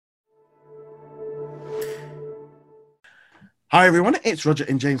Hi everyone, it's Roger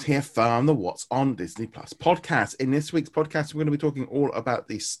and James here from the What's on Disney Plus podcast. In this week's podcast, we're going to be talking all about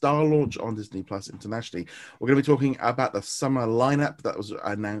the Star launch on Disney Plus internationally. We're going to be talking about the summer lineup that was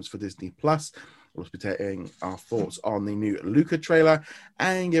announced for Disney Plus. We'll be taking our thoughts on the new Luca trailer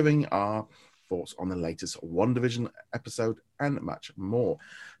and giving our thoughts on the latest WandaVision episode and much more.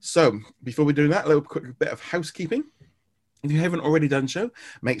 So before we do that, a little quick bit of housekeeping. If you haven't already done so,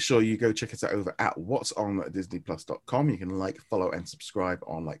 make sure you go check us out over at whatsondisneyplus.com. You can like, follow, and subscribe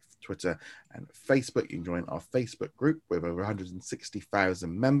on like Twitter and Facebook. You can join our Facebook group with over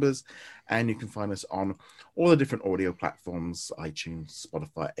 160,000 members, and you can find us on all the different audio platforms, iTunes,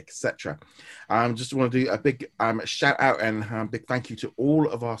 Spotify, etc. Just want to do a big shout out and big thank you to all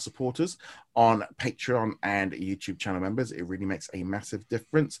of our supporters on Patreon and YouTube channel members. It really makes a massive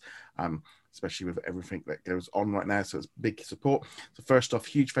difference. Especially with everything that goes on right now. So it's big support. So first off,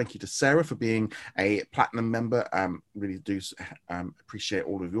 huge thank you to Sarah for being a platinum member. Really do appreciate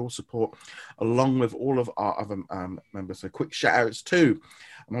all of your support, along with all of our other members. So quick shout outs to,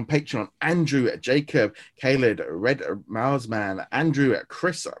 I'm on Patreon, Andrew, Jacob, Caleb, Red Marsman, Andrew,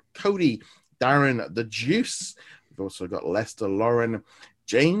 Chris, Cody, Darren, The Juice. We've also got Lester, Lauren,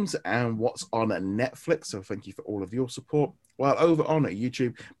 James, and What's on Netflix. So thank you for all of your support. Well, over on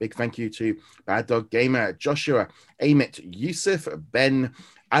YouTube, big thank you to Bad Dog Gamer, Joshua, Amit, Yusuf, Ben,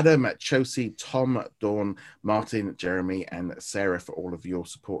 Adam, Chelsea, Tom, Dawn, Martin, Jeremy, and Sarah for all of your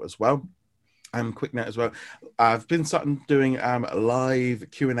support as well. Quick note as well, I've been starting doing live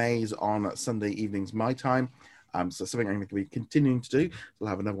Q&As on Sunday evenings my time. So something I'm going to be continuing to do. We'll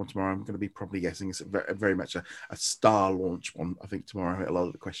have another one tomorrow. I'm going to be probably guessing it's very much a Star launch one. I think tomorrow, a lot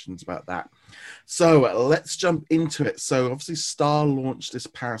of the questions about that. So let's jump into it. So obviously Star launched this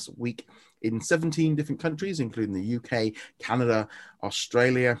past week in 17 different countries, including the UK, Canada,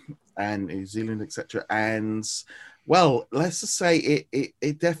 Australia, and New Zealand, etc. And well, let's just say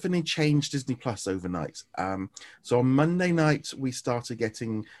it definitely changed Disney Plus overnight. So on Monday night, we started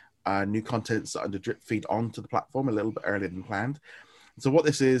getting new content starting to drip feed onto the platform a little bit earlier than planned. So what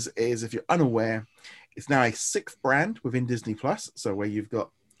this is if you're unaware, it's now a sixth brand within Disney Plus. So where you've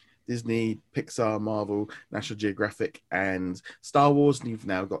got Disney, Pixar, Marvel, National Geographic, and Star Wars, and you've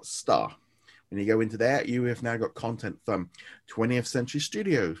now got Star. When you go into there, you have now got content from 20th Century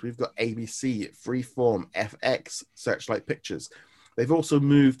Studios. We've got ABC, Freeform, FX, Searchlight Pictures. They've also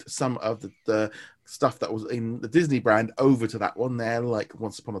moved some of the stuff that was in the Disney brand over to that one there, like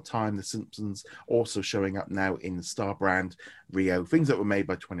Once Upon a Time, The Simpsons, also showing up now in the Star brand, Rio, things that were made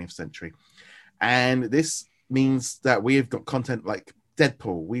by 20th Century. And this means that we've got content like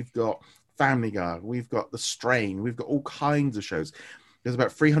Deadpool, we've got Family Guy, we've got The Strain, we've got all kinds of shows. There's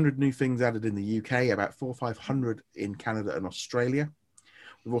about 300 new things added in the UK, about 400 or 500 in Canada and Australia.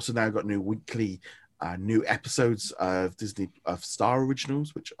 We've also now got new weekly new episodes of Star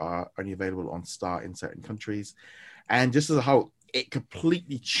originals, which are only available on Star in certain countries. And just as a whole, it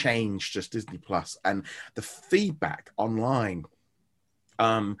completely changed just Disney Plus, and the feedback online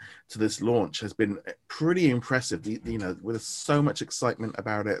to this launch has been pretty impressive. You know, with so much excitement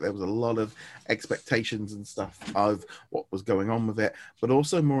about it, there was a lot of expectations and stuff of what was going on with it, but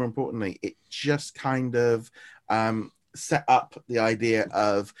also more importantly, it just kind of set up the idea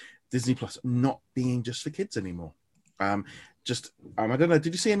of Disney Plus not being just for kids anymore. I don't know.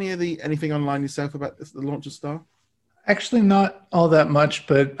 Did you see anything online yourself about the launch of Star? Actually, not all that much,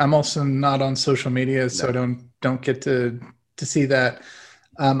 but I'm also not on social media, so I No. don't get to see that.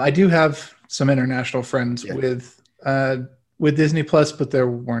 I do have some international friends Yeah. with Disney Plus, but there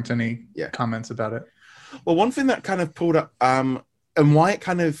weren't any Yeah. comments about it. Well, one thing that kind of pulled up, and why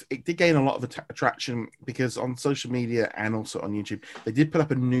it did gain a lot of attraction, because on social media and also on YouTube, they did put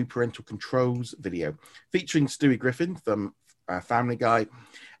up a new parental controls video featuring Stewie Griffin from Family Guy,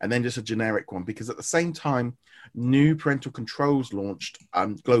 and then just a generic one, because at the same time, new parental controls launched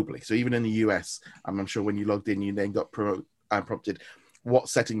globally. So even in the US, I'm sure when you logged in, you then got prompted, what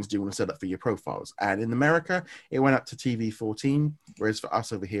settings do you want to set up for your profiles? And in America, it went up to TV 14, whereas for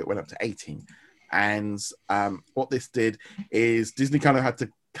us over here, it went up to 18. And what this did is Disney kind of had to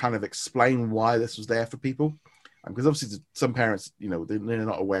kind of explain why this was there for people. Because obviously some parents, you know, they're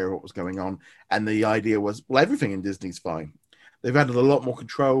not aware of what was going on. And the idea was, well, everything in Disney's fine. They've added a lot more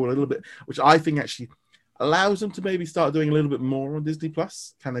control, a little bit, which I think actually allows them to maybe start doing a little bit more on Disney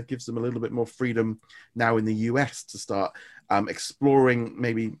Plus, kind of gives them a little bit more freedom now in the US to start exploring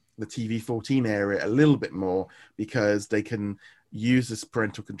maybe the TV 14 area a little bit more, because they can use this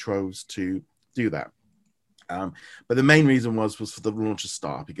parental controls to do that. But the main reason was for the launch of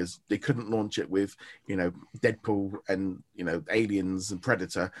Star, because they couldn't launch it with, you know, Deadpool and, you know, Aliens and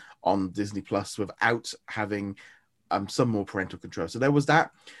Predator on Disney Plus without having some more parental control. So there was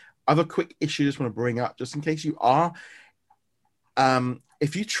that. Other quick issue I just want to bring up, just in case you are.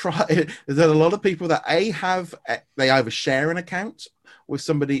 If you try, there's a lot of people that they either share an account with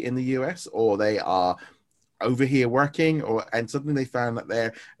somebody in the US, or they are over here working, and suddenly they found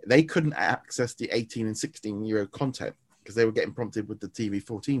that they couldn't access the 18 and 16-year-old content because they were getting prompted with the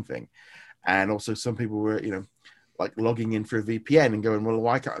TV-14 thing. And also some people were, like logging in through a VPN and going, well,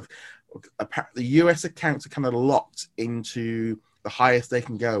 why can't the US accounts are kind of locked into the highest they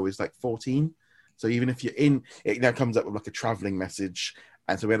can go is like 14. So even if you're in, it now comes up with like a traveling message.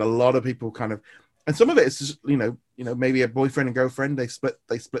 And so we had a lot of people kind of, and some of it is just, maybe a boyfriend and girlfriend, they split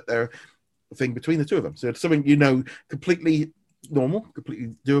their thing between the two of them. So it's something, completely normal,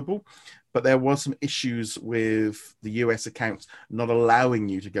 completely doable. But there was some issues with the US accounts not allowing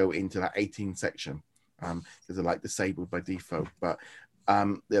you to go into that 18 section because they're like disabled by default. But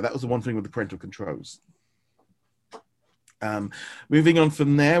that was the one thing with the parental controls. Moving on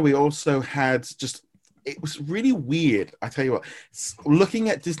from there, we also had it was really weird. I tell you what, looking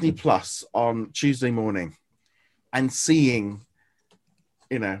at Disney Plus on Tuesday morning and seeing,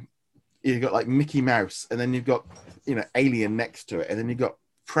 you've got like Mickey Mouse, and then you've got, Alien next to it, and then you've got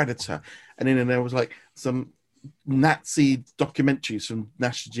Predator, and then there was like some Nazi documentaries from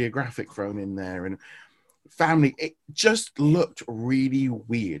National Geographic thrown in there, and family. It just looked really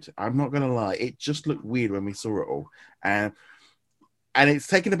weird. I'm not gonna lie, it just looked weird when we saw it all, and it's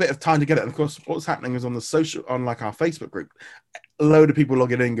taken a bit of time to get it. And of course, what's happening is on like our Facebook group, a load of people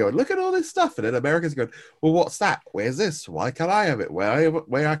logging in going, look at all this stuff, and then Americans going, well, what's that? Where's this? Why can't I have it?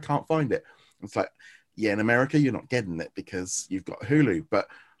 Where I can't find it? It's like, yeah, in America you're not getting it because you've got Hulu, but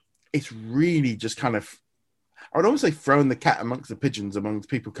it's really just kind of, I would almost say throwing the cat amongst the pigeons amongst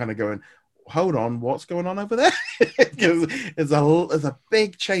people kind of going, hold on, what's going on over there? Because there's a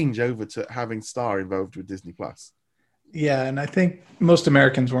big change over to having Star involved with Disney Plus. Yeah, and I think most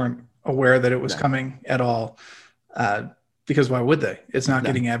Americans weren't aware that it was coming at all, because why would they? It's not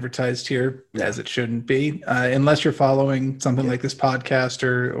getting advertised here as it shouldn't be, unless you're following something like this podcast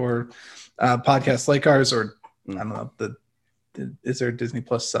or podcasts like ours, or I don't know, is there a Disney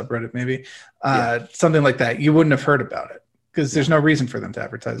Plus subreddit maybe? Something like that. You wouldn't have heard about it because there's no reason for them to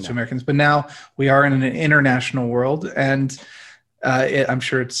advertise to Americans. But now we are in an international world, and I'm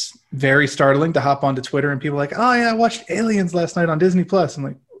sure it's very startling to hop onto Twitter and people are like, oh yeah, I watched Aliens last night on Disney Plus. I'm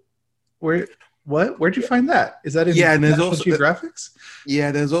like, where'd you find that? Is that in and there's National also Geographics?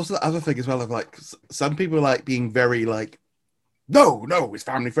 There's also the other thing as well of like some people like being very like, no, it's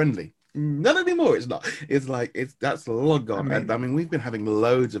family friendly. Not anymore. It's not. It's like that's long gone. I mean, we've been having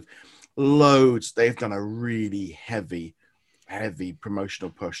loads. They've done a really heavy promotional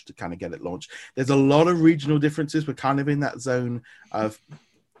push to kind of get it launched. There's a lot of regional differences. We're kind of in that zone of,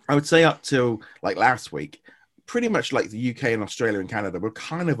 I would say up till like last week, pretty much like the UK and Australia and Canada were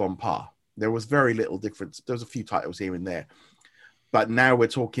kind of on par. There was very little difference. There was a few titles here and there, but now we're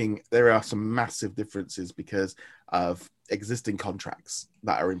talking, there are some massive differences because of existing contracts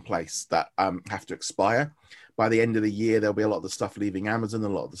that are in place that have to expire. By the end of the year, there'll be a lot of the stuff leaving Amazon, a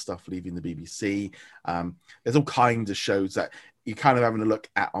lot of the stuff leaving the BBC. There's all kinds of shows that you're kind of having a look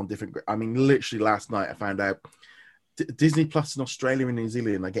at on different. I mean, literally last night I found out Disney Plus in Australia and New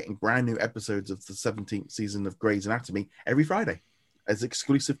Zealand are getting brand new episodes of the 17th season of Grey's Anatomy every Friday as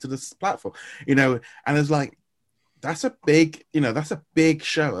exclusive to this platform. And it's like, that's a big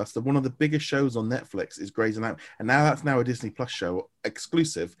show. That's one of the biggest shows on Netflix is Grey's Anatomy, and that's now a Disney Plus show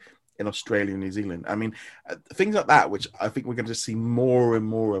exclusive in Australia and New Zealand. I mean, things like that, which I think we're going to see more and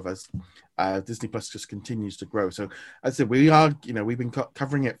more of as Disney Plus just continues to grow. So as I said, we've been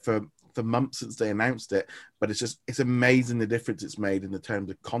covering it for months since they announced it, but it's amazing the difference it's made in the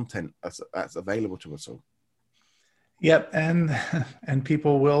terms of content that's available to us all. Yep, and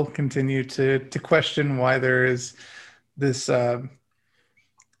people will continue to question why there is this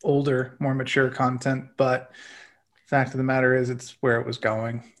older, more mature content, but fact of the matter is it's where it was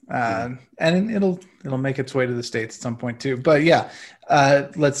going, and it'll make its way to the States at some point too. But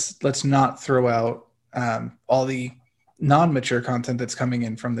let's not throw out all the non-mature content that's coming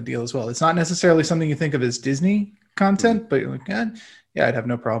in from the deal as well. It's not necessarily something you think of as Disney content, but you're like, I'd have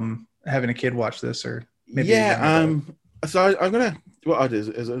no problem having a kid watch this, or maybe so I'm gonna, what I do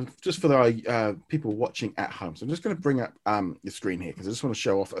is just for the people watching at home. So I'm just gonna bring up the screen here because I just want to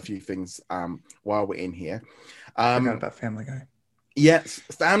show off a few things while we're in here. I forgot about Family Guy. Yes,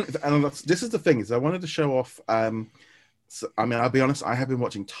 and this is the thing is I wanted to show off. So, I mean, I'll be honest, I have been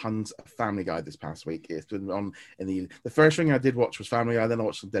watching tons of Family Guy this past week. It's been on in the first thing I did watch was Family Guy, then I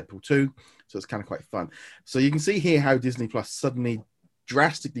watched Deadpool 2, so it's kind of quite fun. So you can see here how Disney Plus suddenly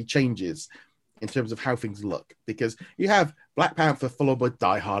drastically changes in terms of how things look, because you have Black Panther followed by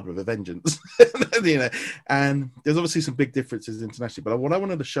Die Hard with a Vengeance, and there's obviously some big differences internationally. But what I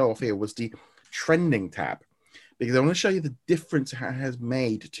wanted to show off here was the trending tab, because I want to show you the difference it has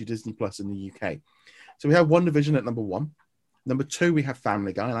made to Disney Plus in the UK. So we have WandaVision at number 1. Number 2, we have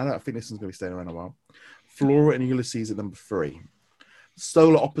Family Guy, and I don't think this one's going to be staying around a while. Flora and Ulysses at number 3.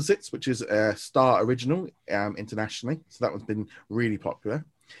 Solar Opposites, which is a Star original internationally, so that one's been really popular.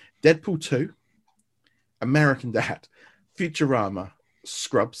 Deadpool 2, American Dad, Futurama,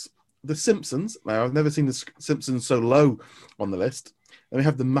 Scrubs, The Simpsons. Now, I've never seen The Simpsons so low on the list. Then we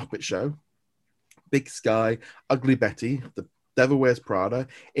have The Muppet Show, Big Sky, Ugly Betty, The Devil Wears Prada,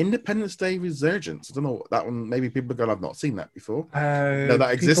 Independence Day Resurgence. I don't know that one. Maybe people are going, I've not seen that before. No,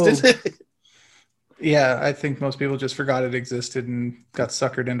 that existed. Yeah, I think most people just forgot it existed and got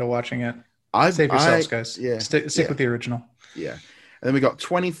suckered into watching it. Save yourselves, guys. Yeah, stick with the original. Yeah. And then we got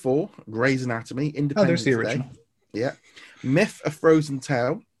 24, Grey's Anatomy, Independence there's the original. Day. Yeah. Myth, A Frozen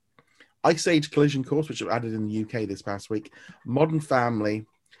Tale, Ice Age Collision Course, which was added in the UK this past week, Modern Family,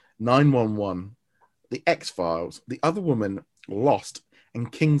 911, The X-Files, The Other Woman, Lost,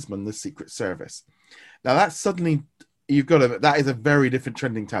 and Kingsman, The Secret Service. Now that's suddenly, that is a very different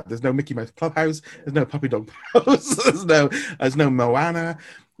trending tab. There's no Mickey Mouse Clubhouse, there's no Puppy Dog House, there's no Moana.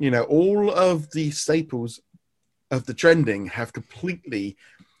 All of the staples of the trending have completely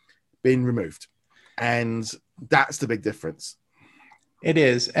been removed. And that's the big difference. It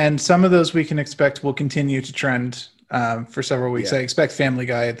is. And some of those we can expect will continue to trend for several weeks. Yeah. I expect Family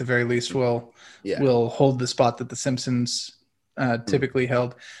Guy at the very least will hold the spot that The Simpsons typically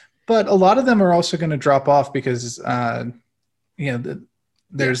held. But a lot of them are also going to drop off because,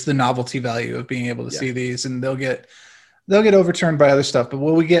 there's the novelty value of being able to see these, and they'll get overturned by other stuff. But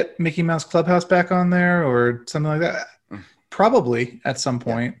will we get Mickey Mouse Clubhouse back on there or something like that? Probably at some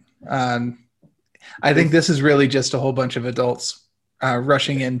point. I think this is really just a whole bunch of adults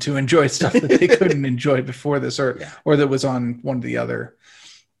rushing in to enjoy stuff that they couldn't enjoy before this, or that was on one of the other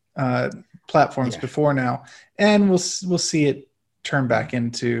platforms before now. And we'll see it turn back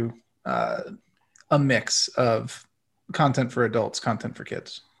into a mix of content for adults, content for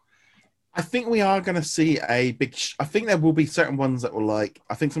kids. I think we are going to see a big... I think there will be certain ones that will I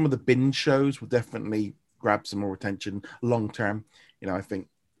think some of the binge shows will definitely grab some more attention long term. I think,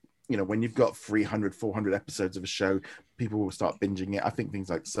 when you've got 300, 400 episodes of a show, people will start binging it. I think things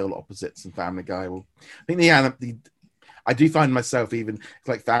like Solar Opposites and Family Guy will... I think I do find myself even... It's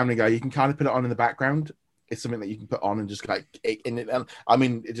like Family Guy, you can kind of put it on in the background. It's something that you can put on and just I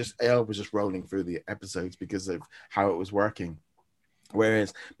was just rolling through the episodes because of how it was working.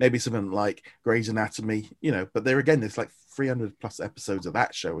 Whereas maybe something like Grey's Anatomy, but there again, there's 300 plus episodes of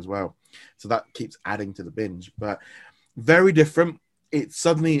that show as well. So that keeps adding to the binge, but very different. It's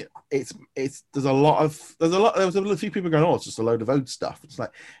suddenly, there was a few people going, oh, it's just a load of old stuff. It's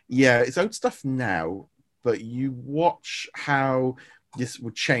it's old stuff now, but you watch how this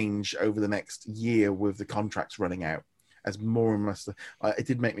would change over the next year with the contracts running out as more and more stuff. It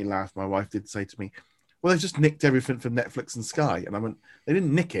did make me laugh. My wife did say to me, well, they've just nicked everything from Netflix and Sky. And I went, they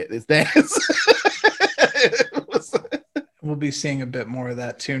didn't nick it. It's theirs. We'll be seeing a bit more of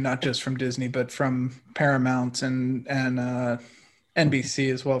that too, not just from Disney, but from Paramount and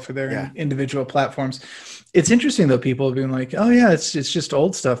NBC as well for their individual platforms. It's interesting though, people have been like, oh yeah, it's just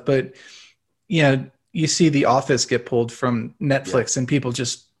old stuff. But you see The Office get pulled from Netflix and people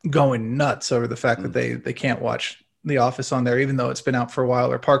just going nuts over the fact that they can't watch The Office on there, even though it's been out for a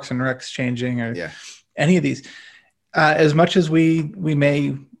while, or Parks and Rec's changing, or any of these. As much as we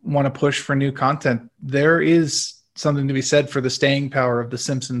may want to push for new content, there is something to be said for the staying power of The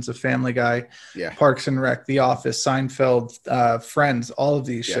Simpsons, of Family Guy, Parks and Rec, The Office, Seinfeld, Friends, all of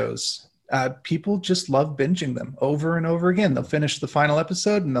these shows. People just love binging them over and over again. They'll finish the final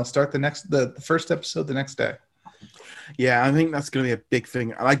episode and they'll start the first episode the next day. Yeah, I think that's going to be a big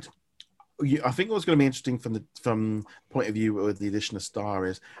thing. And I think what's going to be interesting from the point of view with the addition of Star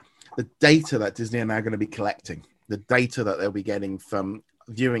is the data that Disney are now going to be collecting, the data that they'll be getting from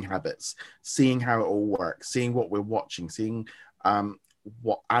viewing habits, seeing how it all works, seeing what we're watching, seeing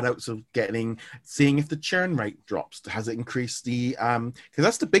what adults are getting, seeing if the churn rate drops. Has it increased the because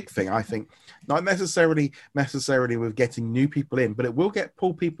that's the big thing, I think. Not necessarily with getting new people in, but it will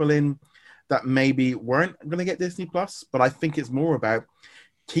pull people in that maybe weren't going to get Disney Plus. But I think it's more about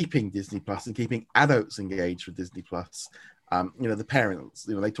keeping Disney Plus and keeping adults engaged with Disney Plus. The parents,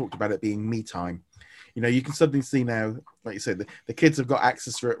 they talked about it being me time. You can suddenly see now, like you said, the kids have got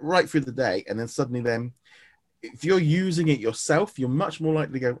access to it right through the day, and then suddenly if you're using it yourself, you're much more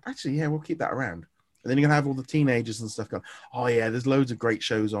likely to go, actually, yeah, we'll keep that around. And then you're going to have all the teenagers and stuff going, oh yeah, there's loads of great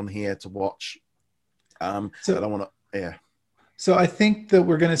shows on here to watch. So I don't want to. Yeah. So I think that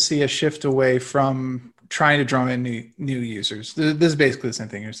we're going to see a shift away from trying to draw in new users. This is basically the same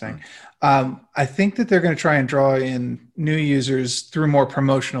thing you're saying. I think that they're going to try and draw in new users through more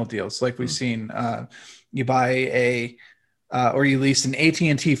promotional deals, like we've seen. You buy or you lease an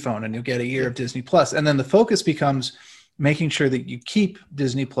AT&T phone, and you'll get a year of Disney Plus, and then the focus becomes making sure that you keep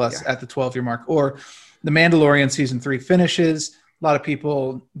Disney Plus at the 12-year mark, or the Mandalorian season 3 finishes. A lot of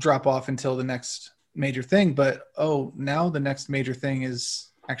people drop off until the next major thing, but now the next major thing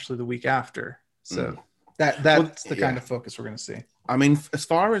is actually the week after. So that's the kind of focus we're going to see. I mean, as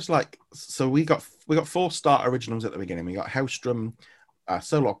far as so we got 4 Star originals at the beginning. We got Hellstrom,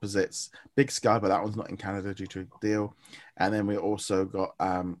 Solar Opposites, Big Sky, but that one's not in Canada due to a deal. And then we also got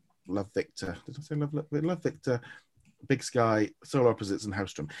Love Victor. Did I say Love Victor? Big Sky, Solar Opposites, and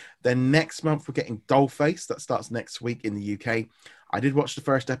Hellstrom. Then next month we're getting Dollface. That starts next week in the UK. I did watch the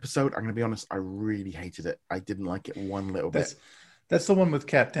first episode. I'm going to be honest, I really hated it. I didn't like it one little bit. That's the one with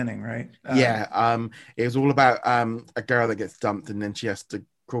Kat Denning, right? It was all about a girl that gets dumped, and then she has to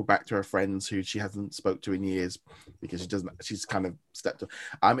crawl back to her friends who she hasn't spoke to in years because she's kind of stepped up.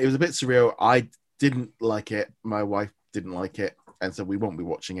 It was a bit surreal. I didn't like it. My wife didn't like it. And so we won't be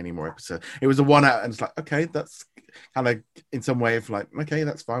watching any more episodes. It was a 1 hour, and it's like, okay, that's kind of in some way of like, okay,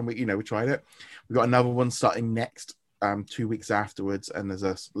 that's fine. We tried it. We got another one starting next 2 weeks afterwards, and there's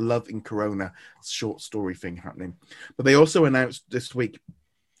a Love in Corona short story thing happening. But they also announced this week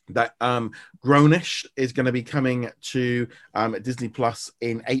that Grownish is going to be coming to Disney Plus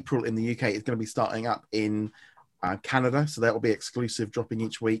in April in the UK. It's going to be starting up in Canada, so that will be exclusive, dropping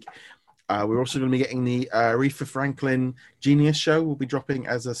each week. We're also going to be getting the Aretha Franklin Genius Show. Will be dropping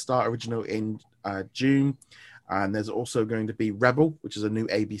as a Star original in June. And there's also going to be Rebel, which is a new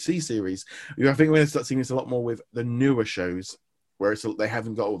ABC series. I think we're going to start seeing this a lot more with the newer shows, where they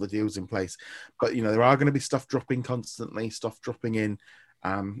haven't got all the deals in place. But, there are going to be stuff dropping constantly, stuff dropping in.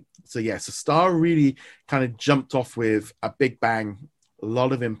 So Star really kind of jumped off with a big bang, a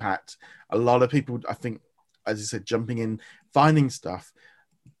lot of impact, a lot of people, I think, as you said, jumping in, finding stuff.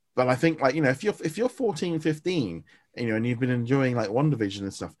 But I think, if you're 14, 15, and you've been enjoying WandaVision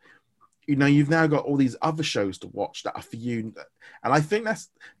and stuff, you've now got all these other shows to watch that are for you. And I think that's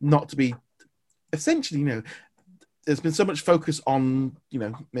not to be, essentially, there's been so much focus on,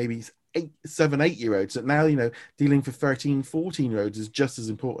 maybe 7, 8-year-olds that now, dealing for 13, 14-year-olds is just as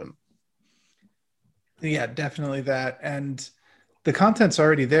important. Yeah, definitely that. And the content's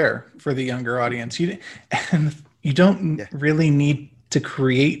already there for the younger audience. You don't really need to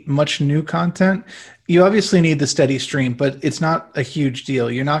create much new content. You obviously need the steady stream, but it's not a huge deal.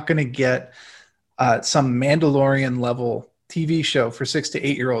 You're not going to get some Mandalorian level TV show for 6 to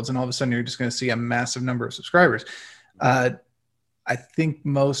 8-year-olds, and all of a sudden you're just going to see a massive number of subscribers. I think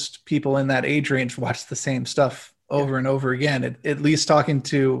most people in that age range watch the same stuff over and over again. At least talking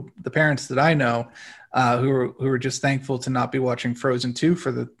to the parents that I know, who are just thankful to not be watching Frozen 2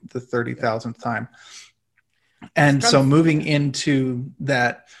 for the 30,000th time. And so moving into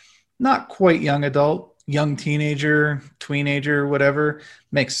that not quite young adult, young teenager, tweenager, whatever,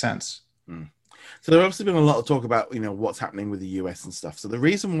 makes sense. So there's obviously been a lot of talk about, what's happening with the US and stuff. So the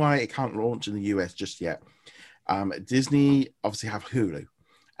reason why it can't launch in the US just yet, Disney obviously have Hulu,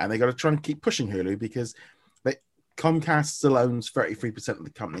 and they got to try and keep pushing Hulu because Comcast still owns 33% of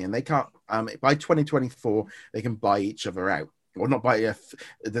the company, and they can't, by 2024, they can buy each other out. Or not buy,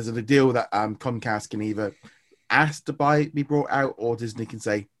 there's a deal that Comcast can either asked to be brought out, or Disney can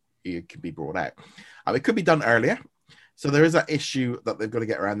say it can be brought out. It could be done earlier, so there is that issue that they've got to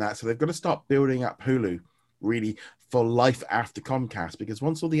get around that. So they've got to start building up Hulu really for life after Comcast, because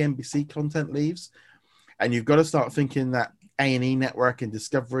once all the NBC content leaves, and you've got to start thinking that A&E Network and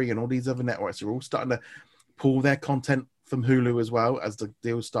Discovery and all these other networks are all starting to pull their content from Hulu as well as the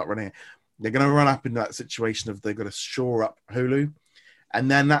deals start running. They're going to run up in that situation of they've got to shore up Hulu,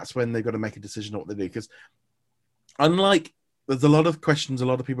 and then that's when they've got to make a decision on what they do, because unlike, there's a lot of questions, a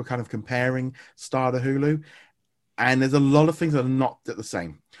lot of people kind of comparing Star to Hulu, and there's a lot of things that are not the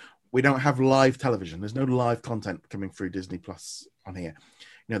same. We don't have live television. There's no live content coming through Disney Plus on here.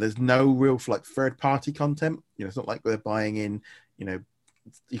 There's no real third-party content. It's not like they're buying in,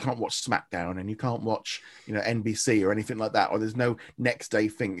 you can't watch SmackDown and you can't watch, NBC or anything like that, or there's no next day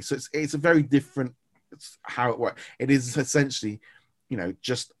thing. So it's a very different, it's how it works. It is essentially,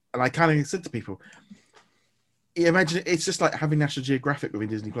 just, and I kind of said to people, imagine it's just like having National Geographic within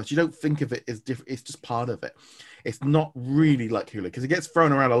Disney Plus. You don't think of it as different. It's just part of it. It's not really like Hulu, because it gets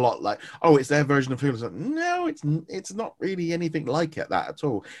thrown around a lot. Like, oh, it's their version of Hulu. It's like, no, it's not really anything like that at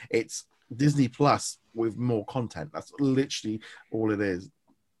all. It's Disney Plus with more content. That's literally all it is.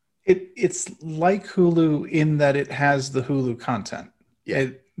 It's like Hulu in that it has the Hulu content. Yeah.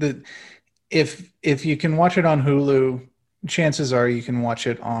 If you can watch it on Hulu, chances are you can watch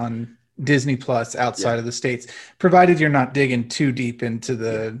it on Disney Plus outside of the States, provided you're not digging too deep into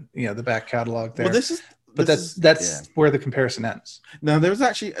the back catalog there. Well, that's where the comparison ends. Now there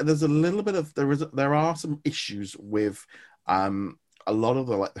are some issues with a lot of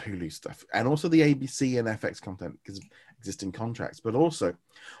the Hulu stuff, and also the ABC and FX content because of existing contracts. But also,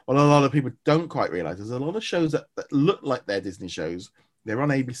 what a lot of people don't quite realize is a lot of shows that look like they're Disney shows. They're on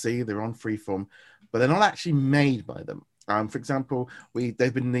ABC, they're on Freeform, but they're not actually made by them. For example,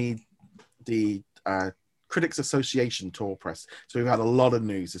 they've been the Critics Association tour press. So we've had a lot of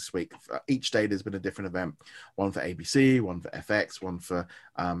news this week. Each day there's been a different event. One for ABC, one for FX, one for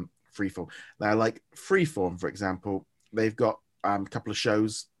Freeform. Now, like Freeform, for example, they've got a couple of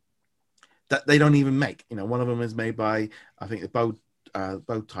shows that they don't even make. One of them is made by, I think, the Bow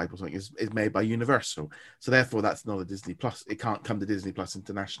Type or something is made by Universal. So therefore, that's not a Disney Plus. It can't come to Disney Plus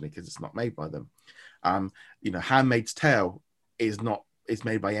internationally because it's not made by them. Handmaid's Tale is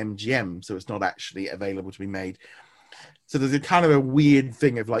made by MGM, so it's not actually available to be made. So there's a kind of a weird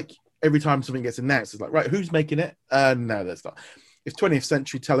thing of like every time something gets announced, it's like, right, who's making it? No, that's not. If 20th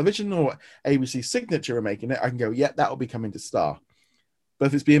Century Television or ABC Signature are making it, I can go, yeah, that'll be coming to Star. But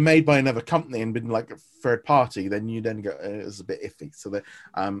if it's being made by another company and been like a third party, then you then go, it's a bit iffy. So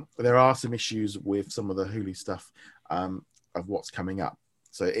there are some issues with some of the Hulu stuff of what's coming up.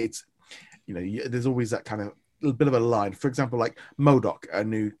 So it's, there's always that kind of little bit of a line. For example, like MODOK, a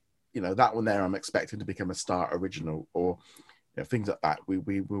new, that one there I'm expecting to become a Star original, or things like that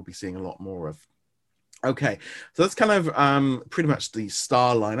we will be seeing a lot more of. Okay, so that's kind of pretty much the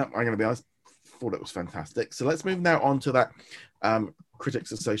Star lineup. I'm going to be honest, thought it was fantastic. So let's move now on to that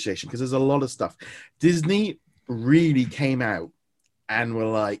Critics Association, because there's a lot of stuff. Disney really came out and were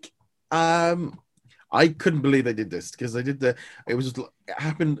like, I couldn't believe they did this, because it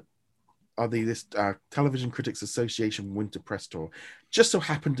happened on this Television Critics Association Winter Press Tour. Just so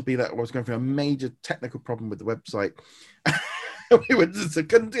happened to be that I was going through a major technical problem with the website. We were just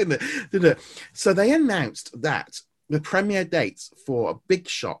couldn't do it. So they announced that the premiere dates for Big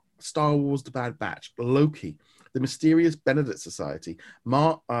Shot, Star Wars: The Bad Batch, Loki, The Mysterious Benedict Society,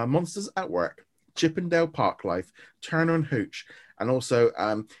 Monsters at Work, Chip 'n Dale Park Life, Turner and Hooch, and also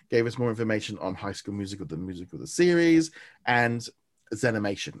gave us more information on High School Musical, the musical, the series, and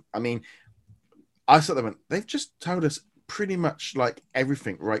Zenimation. I mean, I sort of they've just told us pretty much like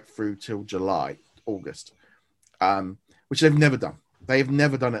everything right through till July, August, which they've never done. They've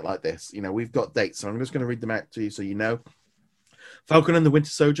never done it like this. We've got dates, so I'm just going to read them out to you so you know. Falcon and the Winter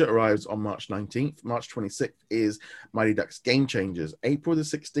Soldier arrives on March 19th. March 26th is Mighty Ducks Game Changers. April the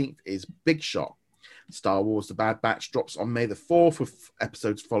 16th is Big Shot. Star Wars: The Bad Batch drops on May the 4th, with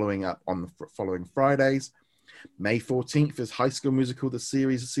episodes following up on the following Fridays. May 14th is High School Musical, the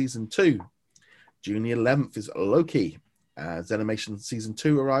series, Season 2. June the 11th is Loki. Zenimation Season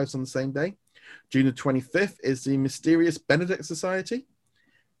 2 arrives on the same day. June the 25th is The Mysterious Benedict Society.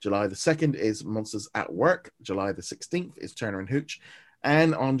 July the 2nd is Monsters at Work. July the 16th is Turner and Hooch.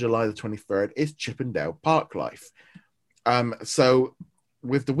 And on July the 23rd is Chip 'n Dale Park Life. So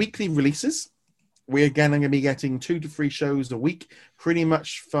with the weekly releases, we're again going to be getting 2 to 3 shows a week, pretty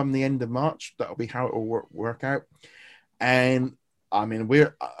much from the end of March. That'll be how it will work out. And I mean,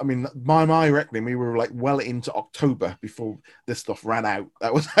 by my reckoning, we were like well into October before this stuff ran out.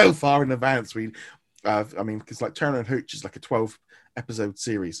 That was how far in advance because like Turner and Hooch is like a 12 episode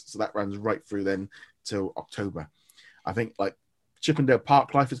series, so that runs right through then till October. I think like Chip 'n Dale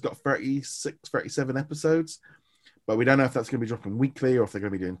Park Life has got 36, 37 episodes, but we don't know if that's going to be dropping weekly or if they're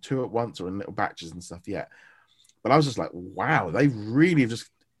going to be doing 2 at once or in little batches and stuff yet. But I was just like, wow, they really just,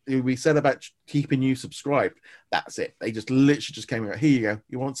 we said about keeping you subscribed. That's it. They just literally just came and go, here you go.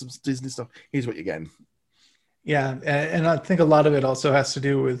 You want some Disney stuff? Here's what you're getting. Yeah, and I think a lot of it also has to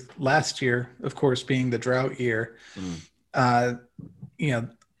do with last year, of course, being the drought year.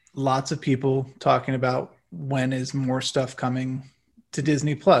 Lots of people talking about when is more stuff coming to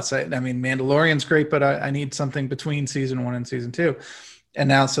Disney Plus. I mean, Mandalorian's great, but I need something between season 1 and season 2. And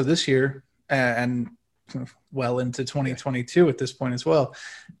now, so this year, and well into 2022 at this point as well,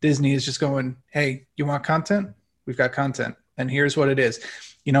 Disney is just going, hey, you want content? We've got content. And here's what it is.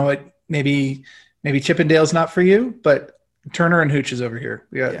 You know what? Maybe Chip 'n Dale's not for you, but Turner and Hooch is over here.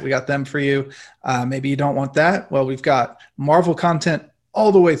 We got them for you. Maybe you don't want that. Well, we've got Marvel content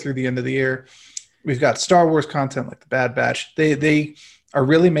all the way through the end of the year. We've got Star Wars content like the Bad Batch. They are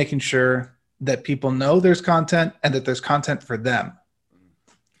really making sure that people know there's content and that there's content for them.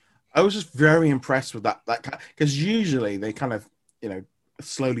 I was just very impressed with that because usually they kind of,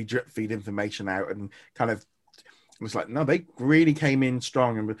 slowly drip feed information out and kind of, it was like, no, they really came in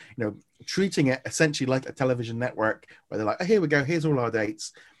strong and, treating it essentially like a television network where they're like, oh, here we go, here's all our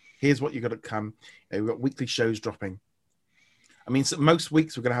dates, here's what you got to come. We've got weekly shows dropping. I mean, so most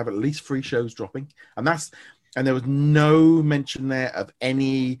weeks we're going to have at least 3 shows dropping, and there was no mention there of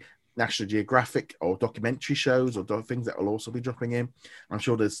any National Geographic or documentary shows or things that will also be dropping in. I'm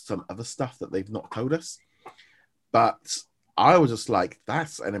sure there's some other stuff that they've not told us, but I was just like,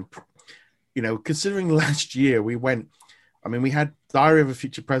 that's considering last year we had Diary of a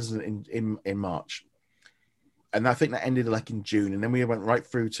Future President in March, and I think that ended like in June, and then we went right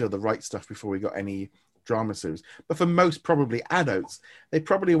through to The Right Stuff before we got any drama series. But for most probably adults, they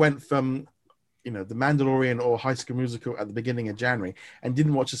probably went from The Mandalorian or High School Musical at the beginning of January and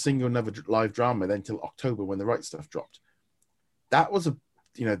didn't watch a single another live drama then until October when The Right Stuff dropped. That was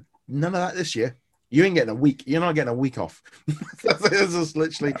none of that this year. You ain't getting a week. You're not getting a week off. It's just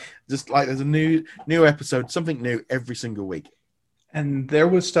literally just like there's a new episode, something new every single week. And there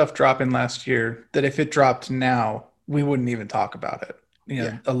was stuff dropping last year that if it dropped now, we wouldn't even talk about it.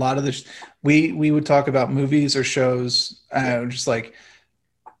 A lot of this, we would talk about movies or shows, just like,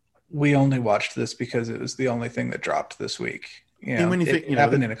 we only watched this because it was the only thing that dropped this week. When you think, it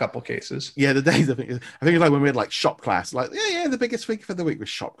happened in a couple cases. Yeah, the days I think it's like when we had like Shop Class, like the biggest week for the week was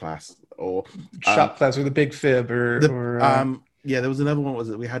Shop Class or Shop Class or The Big Fib or there was another one. Was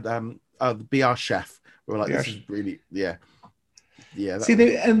it we had the Be Our Chef? We were like, this is really See,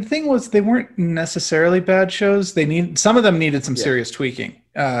 and the thing was, they weren't necessarily bad shows. Some of them needed some serious tweaking,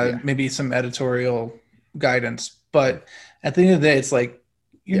 maybe some editorial guidance. But at the end of the day, it's like,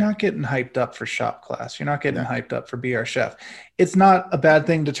 you're not getting hyped up for Shop Class. You're not getting hyped up for Be Our Chef. It's not a bad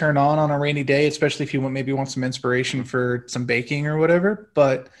thing to turn on a rainy day, especially if you want some inspiration for some baking or whatever.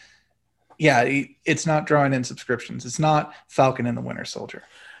 But yeah, it's not drawing in subscriptions. It's not Falcon and the Winter Soldier.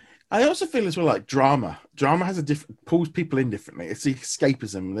 I also feel as well like drama. Drama has pulls people in differently. It's the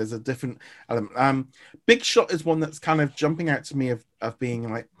escapism. There's a different element. Big Shot is one that's kind of jumping out to me of being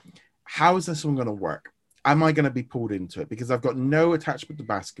like, how is this one going to work? Am I going to be pulled into it? Because I've got no attachment to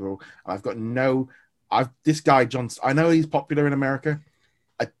basketball. This guy, John, I know he's popular in America.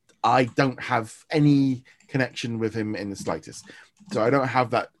 I don't have any connection with him in the slightest. So I don't have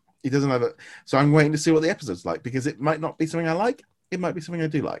that. He doesn't have it. So I'm waiting to see what the episode's like, because it might not be something I like. It might be something I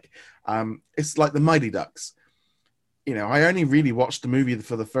do like. It's like the Mighty Ducks. I only really watched the movie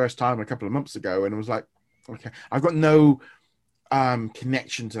for the first time a couple of months ago, and it was like, okay, I've got no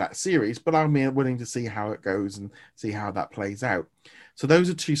connection to that series, but I'm willing to see how it goes and see how that plays out. So those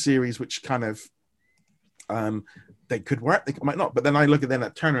are 2 series which kind of they could work, they might not. But then I look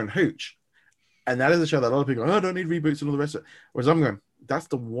at Turner and Hooch, and that is a show that a lot of people go, oh, I don't need reboots and all the rest of it. Whereas I'm going, that's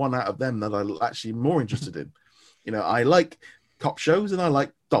the one out of them that I'm actually more interested in. I like cop shows and I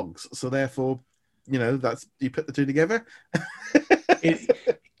like dogs, so therefore, that's, you put the 2 together. It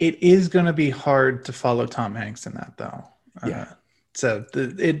is going to be hard to follow Tom Hanks in that, though. So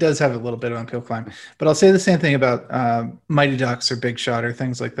it does have a little bit of an uphill climb. But I'll say the same thing about Mighty Ducks or Big Shot or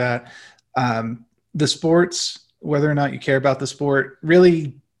things like that. The sports, whether or not you care about the sport,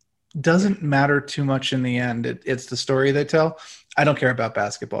 really doesn't matter too much in the end. It's the story they tell. I don't care about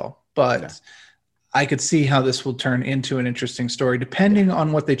basketball, but I could see how this will turn into an interesting story depending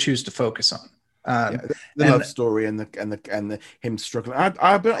on what they choose to focus on. The love story and the him struggling.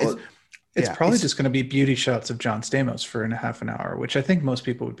 It's probably just going to be beauty shots of John Stamos for half an hour, which I think most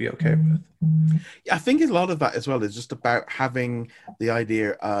people would be okay with. I think a lot of that as well is just about having the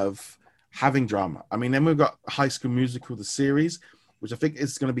idea of having drama. I mean, then we've got High School Musical, the series, which I think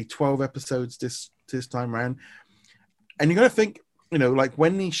is going to be 12 episodes this time around. And you got to think, like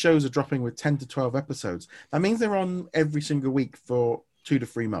when these shows are dropping with 10 to 12 episodes, that means they're on every single week for 2 to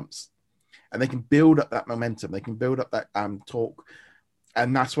 3 months. And they can build up that momentum. They can build up that talk.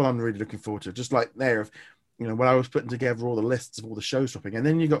 And that's what I'm really looking forward to. Just like there, when I was putting together all the lists of all the shows dropping, and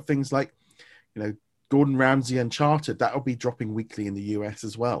then you got things like, Gordon Ramsay Uncharted, that'll be dropping weekly in the US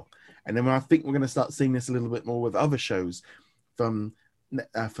as well. And then I think we're going to start seeing this a little bit more with other shows for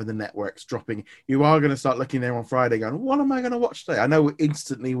the networks dropping. You are going to start looking there on Friday going, what am I going to watch today? I know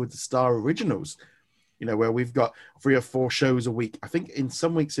instantly with the Star Originals, where we've got 3 or 4 shows a week. I think in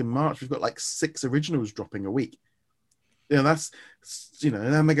some weeks in March, we've got like 6 originals dropping a week. That's,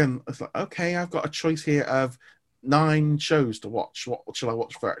 and I'm again, it's like, okay, I've got a choice here of 9 shows to watch. What shall I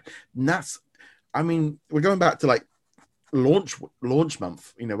watch first? And that's, we're going back to like launch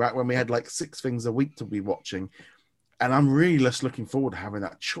month, back when we had like 6 things a week to be watching. And I'm really just looking forward to having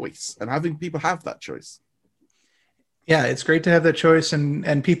that choice and having people have that choice. Yeah, it's great to have that choice,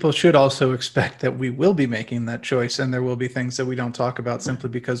 and people should also expect that we will be making that choice, and there will be things that we don't talk about simply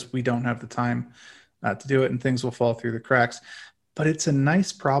because we don't have the time to do it, and things will fall through the cracks. But it's a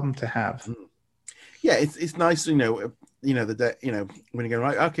nice problem to have. Yeah, it's nice, the day, when you go,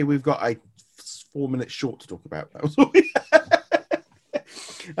 right, okay, we've got a 4 minutes short to talk about. That was all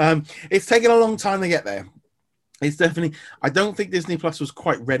it's taken a long time to get there. It's definitely, I don't think Disney Plus was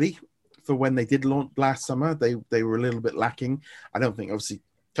quite ready for when they did launch last summer. They were a little bit lacking. I don't think, obviously,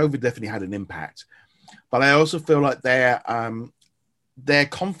 COVID definitely had an impact, but I also feel like their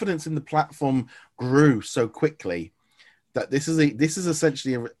confidence in the platform grew so quickly that this is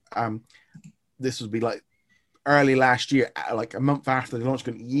essentially this would be like early last year, like a month after the launch,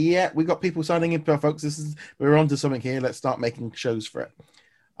 going, yeah, we got people signing in, folks. We're on to something here. Let's start making shows for it.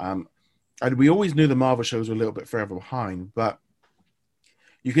 And we always knew the Marvel shows were a little bit further behind, but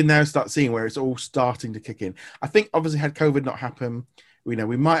you can now start seeing where it's all starting to kick in. I think obviously had COVID not happened, we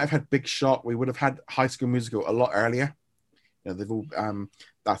might have had Big Shot. We would have had High School Musical a lot earlier. They've all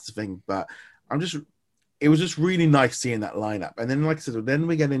that's the thing. But it was just really nice seeing that lineup. And then, like I said, then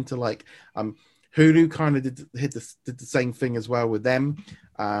we get into like Hulu kind of did the same thing as well with them.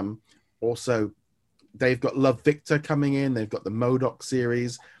 Also, they've got Love Victor coming in. They've got the MODOK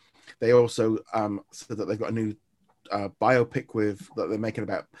series. They also said that they've got a new biopic that they're making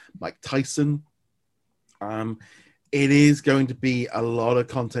about Mike Tyson. It is going to be a lot of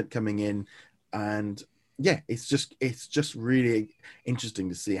content coming in, and yeah, it's just really interesting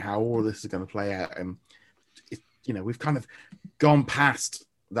to see how all this is going to play out. And we've kind of gone past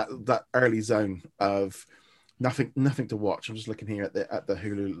that early zone of nothing to watch. I'm just looking here at the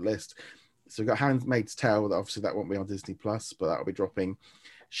Hulu list. So we've got Handmaid's Tale. Obviously, that won't be on Disney Plus, but that'll be dropping.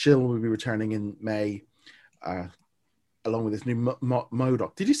 Shill will be returning in May, along with this new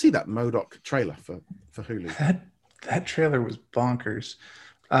MODOK. Did you see that MODOK trailer for Hulu? That trailer was bonkers.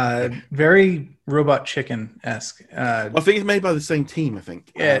 Very Robot Chicken-esque. I think it's made by the same team, I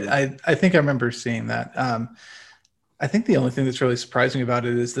think. Yeah, I think I remember seeing that. I think the only thing that's really surprising about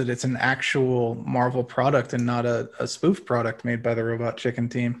it is that it's an actual Marvel product and not a spoof product made by the Robot Chicken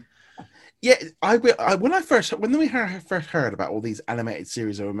team. Yeah, when we first heard about all these animated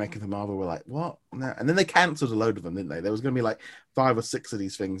series they were making for Marvel, we're like, what? No. And then they cancelled a load of them, didn't they? There was going to be like 5 or 6 of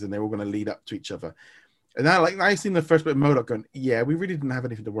these things, and they were going to lead up to each other. And now, like, I've seen the first bit of MODOK going, yeah, we really didn't have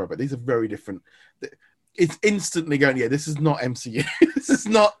anything to worry about. These are very different. It's instantly going, yeah, this is not MCU. This is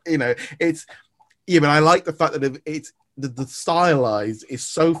not, it's, yeah, but I like the fact that it's the stylized is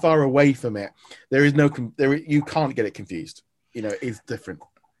so far away from it. There is you can't get it confused. It's different.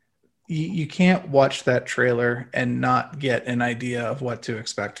 You can't watch that trailer and not get an idea of what to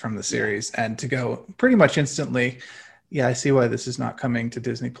expect from the series, and to go pretty much instantly, yeah, I see why this is not coming to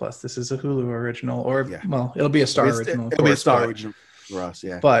Disney Plus. This is a Hulu original, or well, it'll be a Star original. It'll be a Star original for us,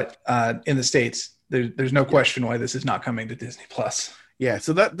 yeah. But in the States, there's no question why this is not coming to Disney Plus. Yeah,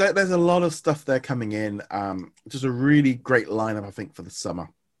 so that there's a lot of stuff there coming in. Just a really great lineup, I think, for the summer.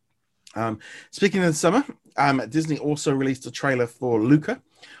 Speaking of the summer, Disney also released a trailer for Luca,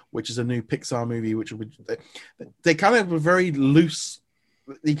 which is a new Pixar movie, which they kind of were very loose.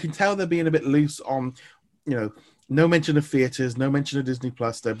 You can tell they're being a bit loose on, no mention of theaters, no mention of Disney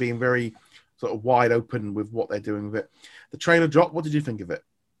Plus. They're being very sort of wide open with what they're doing with it. The trailer dropped. What did you think of it?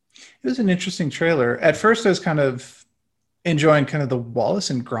 It was an interesting trailer. At first, I was kind of enjoying kind of the Wallace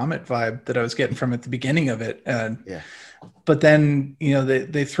and Gromit vibe that I was getting from at the beginning of it. Yeah. But then,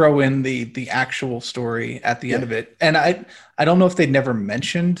 they throw in the actual story at the end of it. And I don't know if they'd never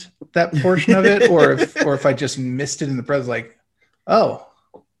mentioned that portion of it, or if I just missed it in the press, like, oh,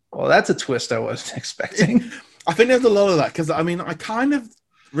 well, that's a twist I wasn't expecting. I think there's a lot of that, because I kind of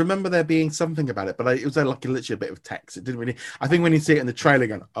remember there being something about it, but it was like literally a bit of text. It didn't really. I think when you see it in the trailer,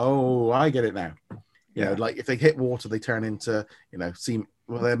 going, "Oh, I get it now." Like if they hit water, they turn into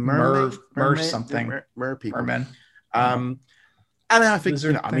they're mer something, mer people, mermen. And I think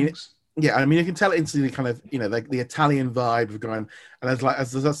you can tell it instantly, kind of like the Italian vibe of going, and that's like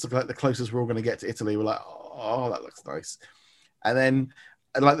the closest we're all going to get to Italy. We're like, oh, that looks nice. And then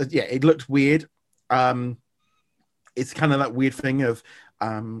it looked weird. It's kind of that weird thing of,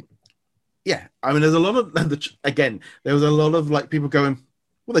 there's a lot of, there was a lot of like people going,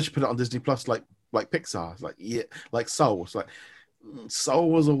 well, they should put it on Disney Plus, like Pixar, like Soul. It's like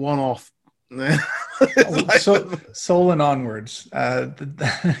Soul was a one-off. Soul and onwards.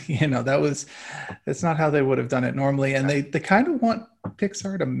 That's not how they would have done it normally, and they kind of want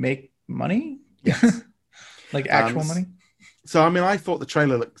Pixar to make money, like actual money. So I thought the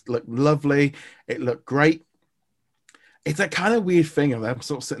trailer looked lovely. It looked great. It's that kind of weird thing of them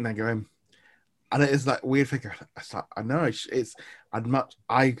sort of sitting there going, and it is that weird thing. It's like, I know it's I'd much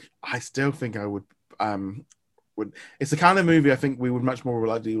I still think I would it's the kind of movie I think we would much more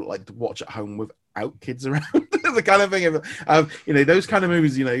like to watch at home without kids around. The kind of thing of those kind of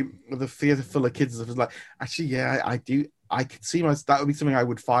movies, with a theater full of kids, it's like, actually, yeah, I could see that would be something I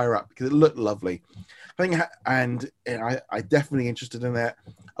would fire up because it looked lovely. I think, and I definitely interested in it.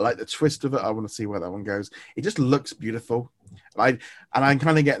 I like the twist of it. I want to see where that one goes. It just looks beautiful. I'm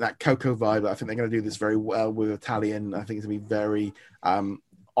kind of getting that Coco vibe. I think they're going to do this very well with Italian. I think it's going to be very on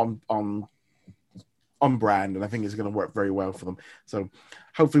brand, and I think it's going to work very well for them. So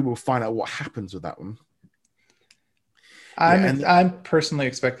hopefully we'll find out what happens with that one. I'm personally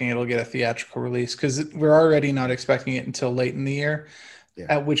expecting it'll get a theatrical release because we're already not expecting it until late in the year. Yeah.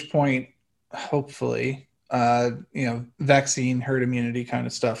 At which point, hopefully, vaccine herd immunity kind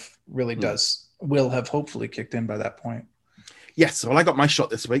of stuff really will have hopefully kicked in by that point. Yes, well, I got my shot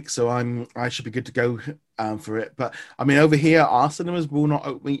this week, so I should be good to go for it. But I mean, over here, our cinemas will not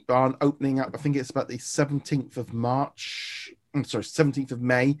opening up. I think it's about the 17th of March. I'm sorry, 17th of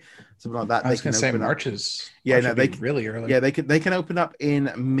May, something like that. I was going to say March is really early. Yeah, they can open up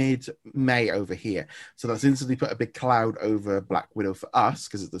in mid-May over here. So that's instantly put a big cloud over Black Widow for us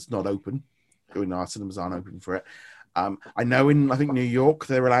because it's not open. Our cinemas aren't open for it. I know I think New York,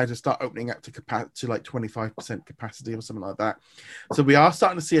 they're allowed to start opening up to like 25% capacity or something like that. So we are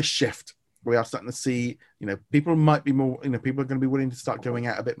starting to see a shift. We are starting to see, people might be more, people are going to be willing to start going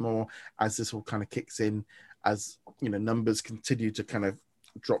out a bit more as this all kind of kicks in, as, numbers continue to kind of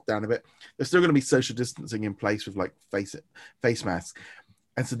drop down a bit. There's still going to be social distancing in place with like face masks.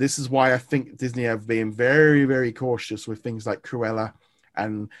 And so this is why I think Disney have been very, very cautious with things like Cruella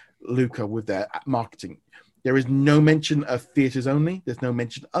and Luca with their marketing. There is no mention of theaters only. There's no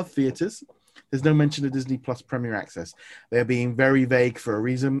mention of theaters. There's no mention of Disney Plus Premier Access. They're being very vague for a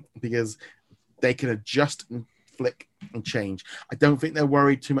reason because they can adjust and flick and change. I don't think they're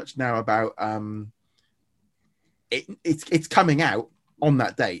worried too much now about it's coming out on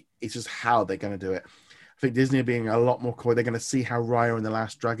that date. It's just how they're going to do it. I think Disney are being a lot more coy. They're going to see how Raya and the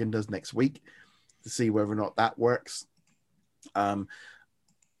Last Dragon does next week to see whether or not that works.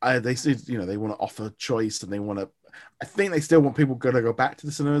 They said, they want to offer choice and I think they still want people to go back to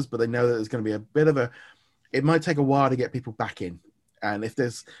the cinemas, but they know that there's going to be a bit of it might take a while to get people back in. And if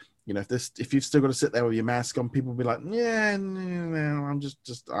there's, if you've still got to sit there with your mask on, people will be like, yeah, no,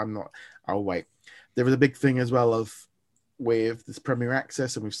 I'm not, I'll wait. There was a big thing as well with this Premier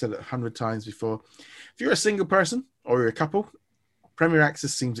Access, and we've said it 100 times before. If you're a single person or you're a couple, Premier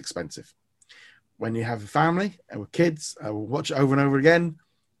Access seems expensive. When you have a family and with kids, I will watch it over and over again.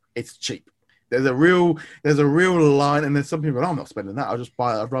 It's cheap. There's a real line, and there's some people, I'm not spending that.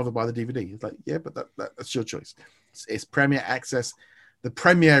 I'd rather buy the DVD. It's like, yeah, but that's your choice. It's Premier Access. The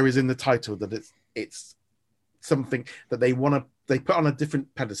Premier is in the title that it's something that they put on a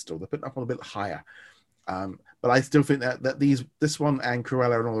different pedestal. They put it up on a bit higher. But I still think that this one and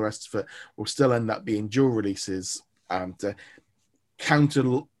Cruella and all the rest of it will still end up being dual releases to counter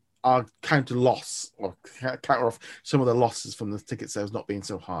loss or counter off some of the losses from the ticket sales not being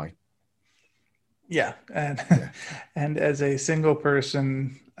so high. Yeah, and as a single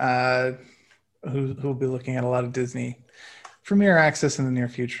person who'll be looking at a lot of Disney Premier Access in the near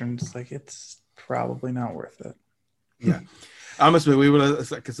future, and just like it's probably not worth it. Yeah, I must admit,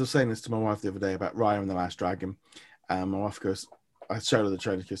 because I was saying this to my wife the other day about Raya and the Last Dragon. My wife goes, I showed her the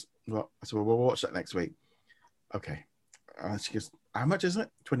trailer. She goes, well, I said, well, we'll watch that next week. Okay. She goes, how much is it?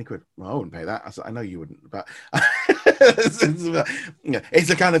 20 quid. Well, I wouldn't pay that. I said, I know you wouldn't, but it's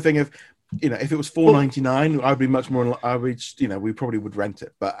the kind of thing of, if it was $4.99, I'd be much more, we probably would rent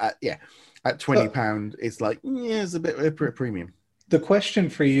it. But at £20, it's like, it's a bit of a premium. The question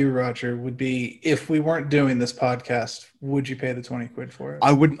for you, Roger, would be, if we weren't doing this podcast, would you pay the 20 quid for it?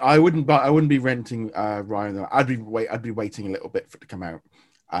 I wouldn't be renting Ryan. I'd be waiting a little bit for it to come out.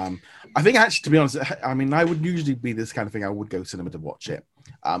 I think actually, to be honest, I mean, I would usually be this kind of thing. I would go cinema to watch it.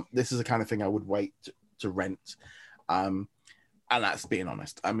 This is the kind of thing I would wait to rent. And that's being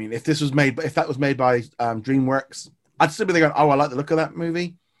honest. I mean, if that was made by DreamWorks, I'd still be there going, oh, I like the look of that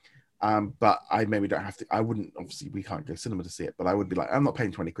movie. But I maybe don't have to. I wouldn't, obviously we can't go cinema to see it, but I would be like, I'm not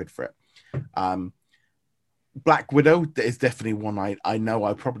paying 20 quid for it. Black Widow is definitely one I know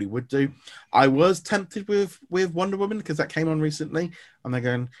I probably would do. I was tempted with Wonder Woman because that came on recently, and they're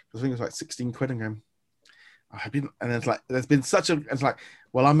going, I think it was like 16 quid. I'm going, and it's like, there's been it's like,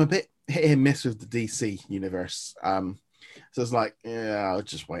 well, I'm a bit hit and miss with the DC universe. So it's like, yeah, I'll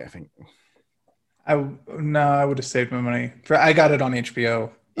just wait, I think. I would have saved my money. I got it on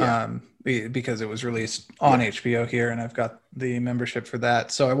HBO. Yeah. Because it was released on HBO here, and I've got the membership for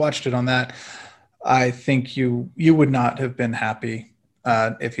that. So I watched it on that. I think you would not have been happy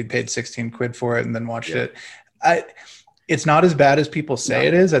if you paid 16 quid for it and then watched it. It's not as bad as people say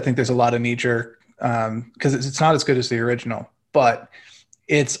it is. I think there's a lot of knee jerk because it's not as good as the original, but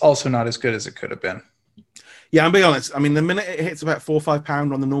it's also not as good as it could have been. Yeah, I'll be honest. I mean, the minute it hits about £4 or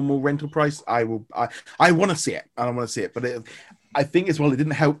 £5 on the normal rental price, I want to see it. I don't want to see it, but I think as well, it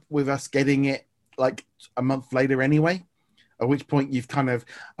didn't help with us getting it like a month later anyway. At which point you've kind of,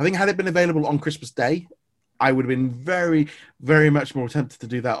 I think, had it been available on Christmas Day, I would have been very, very much more tempted to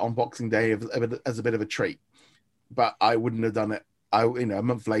do that on Boxing Day as a bit of a treat. But I wouldn't have done it. A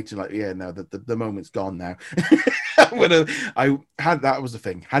month later, like, yeah, no, the moment's gone now. That was the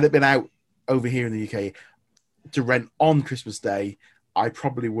thing. Had it been out over here in the UK to rent on Christmas Day, I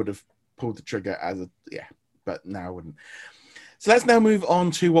probably would have pulled the trigger but now I wouldn't. So let's now move on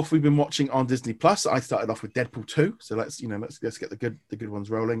to what we've been watching on Disney Plus. I started off with Deadpool 2, so let's get the good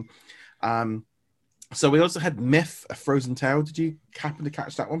ones rolling. So we also had Myth, A Frozen Tale. Did you happen to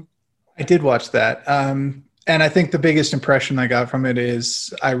catch that one? I did watch that, and I think the biggest impression I got from it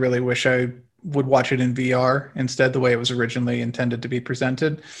is I really wish I would watch it in VR instead, the way it was originally intended to be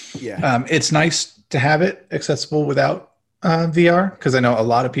presented. Yeah, it's nice to have it accessible without VR, because I know a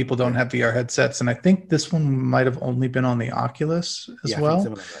lot of people don't have VR headsets, and I think this one might have only been on the Oculus as well.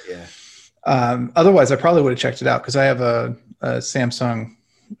 Like that, otherwise, I probably would have checked it out because I have a Samsung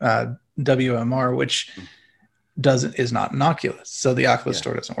WMR, which is not an Oculus, so the Oculus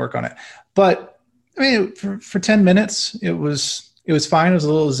Store doesn't work on it. But I mean, for 10 minutes, it was fine. It was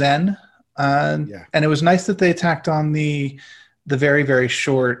a little zen, and it was nice that they tacked on the very, very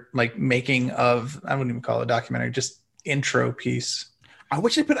short, like, making of, I wouldn't even call it a documentary, just intro piece. I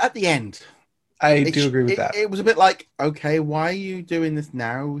wish they put it at the end. I do agree with that. It was a bit like, okay, why are you doing this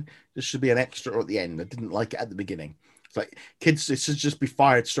now? This should be an extra at the end. I didn't like it at the beginning. It's like, kids, it should just be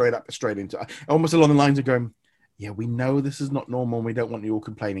fired straight into almost along the lines of going, yeah, we know this is not normal and we don't want you all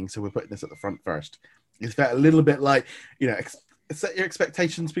complaining, so we're putting this at the front first. It's a little bit like, set your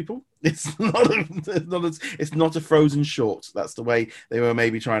expectations, people. It's not a Frozen short. That's the way they were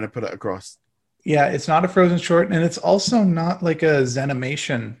maybe trying to put it across. Yeah, it's not a Frozen short, and it's also not like a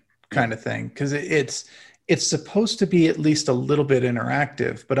Zenimation kind of thing, because it's supposed to be at least a little bit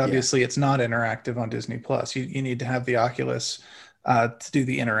interactive, but obviously it's not interactive on Disney Plus. You need to have the Oculus to do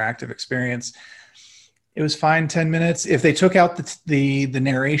the interactive experience. It was fine, 10 minutes. If they took out the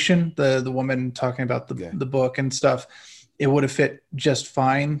narration, the woman talking about the book and stuff, it would have fit just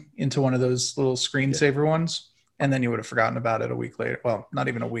fine into one of those little screensaver ones, and then you would have forgotten about it a week later. Well, not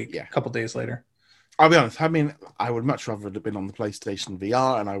even a week, a couple days later. I'll be honest. I mean, I would much rather have been on the PlayStation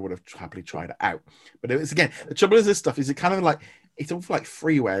VR, and I would have happily tried it out. But it's, again, the trouble is this stuff is it kind of like, it's all like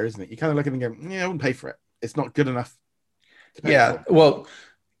freeware, isn't it? You kind of look at it and go, yeah, I wouldn't pay for it. It's not good enough. Well,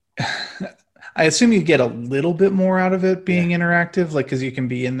 I assume you get a little bit more out of it being interactive, like, because you can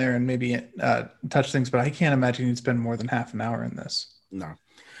be in there and maybe touch things, but I can't imagine you'd spend more than half an hour in this. No.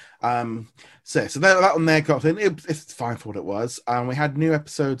 So that one there got in. It's fine for what it was. We had new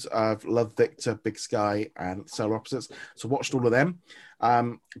episodes of Love, Victor, Big Sky, and Solar Opposites. So watched all of them.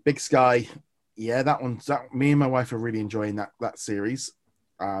 Big Sky, me and my wife are really enjoying that series.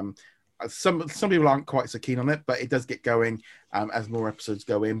 Some people aren't quite so keen on it, but it does get going as more episodes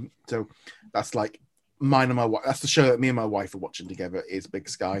go in. So that's like mine and my wife. That's the show that me and my wife are watching together, is Big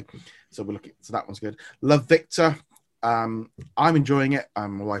Sky. So so that one's good. Love, Victor. I'm enjoying it.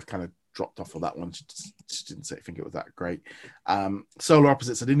 My wife kind of dropped off of that one. She didn't think it was that great. Solar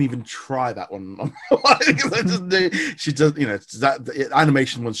Opposites, I didn't even try that one because I just knew she does. The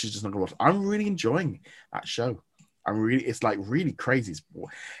animation one, she's just not gonna watch. I'm really enjoying that show. It's like really crazy.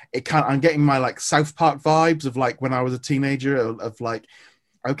 I'm getting my like South Park vibes of like when I was a teenager of like,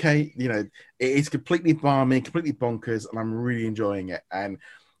 okay, it is completely balmy, completely bonkers, and I'm really enjoying it. And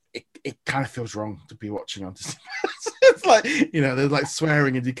it kind of feels wrong to be watching on Disney. It's like, there's like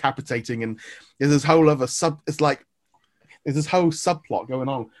swearing and decapitating, and there's this whole other there's this whole subplot going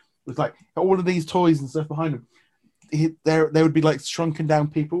on with like all of these toys and stuff behind them. There would be like shrunken down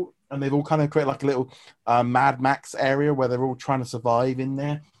people, and they've all kind of created like a little Mad Max area where they're all trying to survive in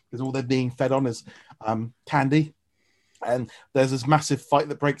there because all they're being fed on is candy. And there's this massive fight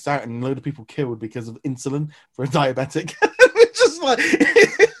that breaks out, and a load of people killed because of insulin for a diabetic.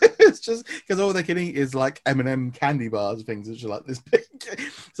 It's just because all they can eat is like M&M candy bars and things, which are like this big.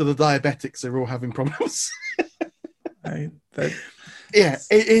 So the diabetics are all having problems. It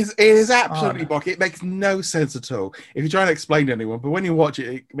is absolutely bonkers. It makes no sense at all if you try to explain to anyone, but when you watch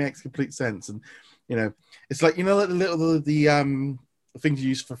it, it makes complete sense. And it's like, like the things you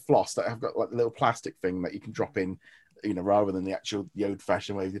use for floss that have got like a little plastic thing that you can drop in, rather than the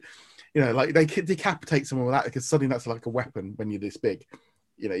old-fashioned way. Like they could decapitate someone with that, because suddenly that's like a weapon when you're this big.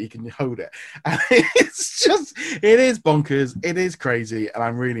 You can hold it. And it is bonkers. It is crazy, and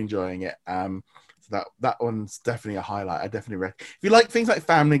I'm really enjoying it. So that one's definitely a highlight. I definitely recommend. If you like things like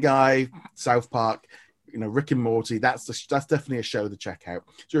Family Guy, South Park, Rick and Morty, that's definitely a show to check out.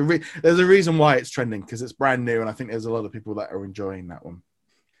 So there's a reason why it's trending, because it's brand new, and I think there's a lot of people that are enjoying that one.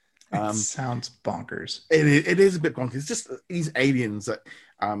 It sounds bonkers. It is a bit bonkers. It's just these aliens that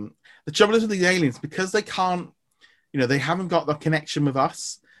the trouble is with these aliens, because they can't, they haven't got the connection with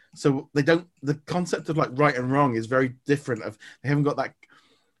us, so they don't. The concept of like right and wrong is very different. They haven't got that.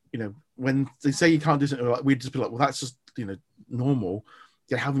 When they say you can't do something, like, we'd just be like, well, that's just normal.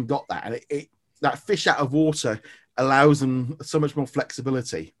 They haven't got that, and that fish out of water allows them so much more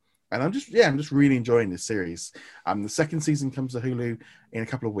flexibility. And I'm just really enjoying this series. The second season comes to Hulu in a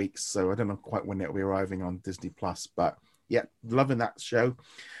couple of weeks, so I don't know quite when it'll be arriving on Disney Plus, but yeah, loving that show.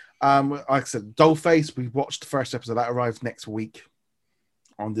 Like I said, Dollface, we watched the first episode. That arrives next week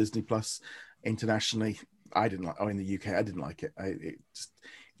on Disney Plus internationally. I didn't like. In the UK, I didn't like it.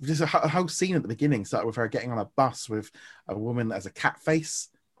 Just a whole scene at the beginning started with her getting on a bus with a woman as a cat face,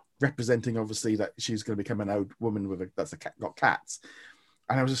 representing obviously that she's going to become an old woman that's got cats.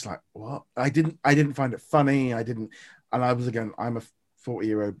 And I was just like, what? I didn't find it funny. And I was again, I'm a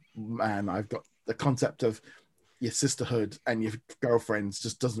 40-year-old man. I've got the concept of your sisterhood and your girlfriends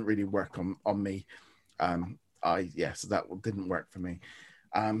just doesn't really work on me. So that didn't work for me.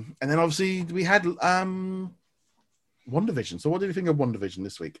 And then obviously we had WandaVision. So what did you think of WandaVision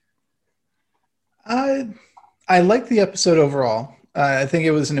this week? I liked the episode overall. I think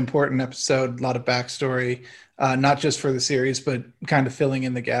it was an important episode, a lot of backstory, not just for the series, but kind of filling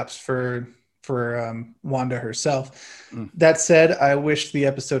in the gaps for Wanda herself. That said, I wish the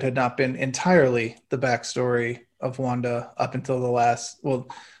episode had not been entirely the backstory of Wanda up until the last. Well,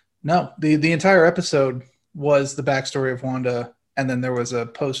 no, the entire episode was the backstory of Wanda, and then there was a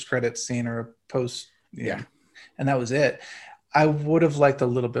post-credit scene or a post, and that was it. I would have liked a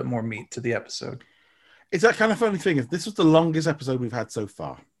little bit more meat to the episode. It's that kind of funny thing. If this was the longest episode we've had so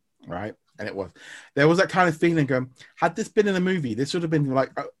far, right? And there was that kind of feeling going, had this been in a movie, this would have been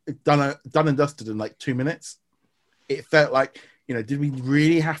like done and dusted in like 2 minutes. It felt like, did we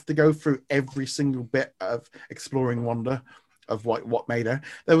really have to go through every single bit of exploring Wanda, of what made her?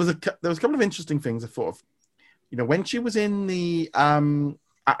 There was a couple of interesting things I thought of. When she was in the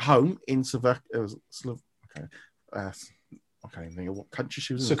at home in I can't even think of what country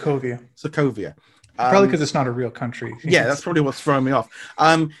she was in. Sokovia. Probably because it's not a real country. Yeah, that's probably what's throwing me off.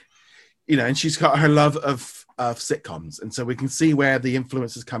 And she's got her love of sitcoms, and so we can see where the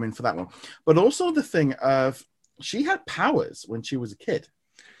influence is coming for that one. But also the thing of she had powers when she was a kid.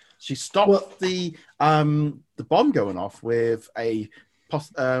 She stopped the bomb going off with a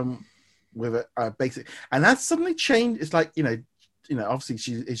basic, and that suddenly changed. It's like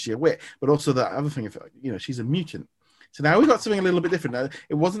obviously she a wit, but also the other thing of she's a mutant. So now we've got something a little bit different.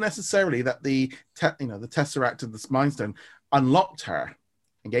 It wasn't necessarily that the Tesseract of the Mind Stone unlocked her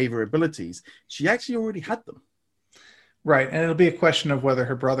and gave her abilities. She actually already had them. Right, and it'll be a question of whether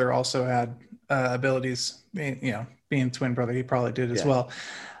her brother also had abilities. Being twin brother, he probably did as well.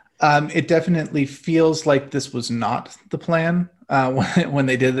 It definitely feels like this was not the plan when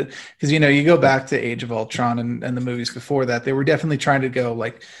they did it, because you go back to Age of Ultron and the movies before that, they were definitely trying to go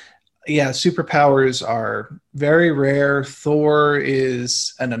like, yeah, superpowers are very rare. Thor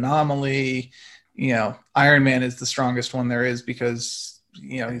is an anomaly. Iron Man is the strongest one there is because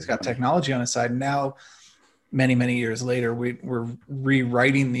he's got technology on his side. Now, many, many years later, we're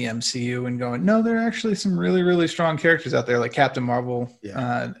rewriting the MCU and going, no, there are actually some really, really strong characters out there like Captain Marvel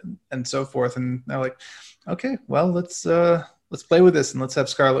and so forth. And they're like, okay, well, let's play with this and let's have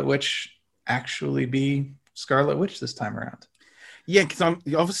Scarlet Witch actually be Scarlet Witch this time around. Yeah, because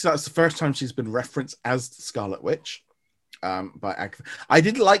obviously that's the first time she's been referenced as the Scarlet Witch by Agatha. I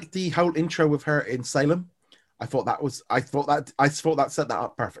did like the whole intro with her in Salem. I thought that set that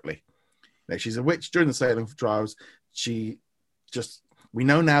up perfectly. She's a witch during the Salem trials. We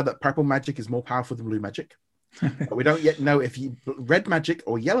know now that purple magic is more powerful than blue magic, but we don't yet know if red magic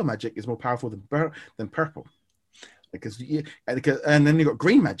or yellow magic is more powerful than purple. And then you've got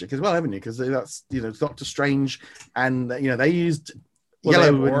green magic as well, haven't you? Because that's Doctor Strange, and they used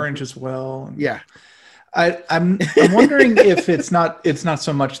yellow, orange as well. Yeah, I'm wondering if it's not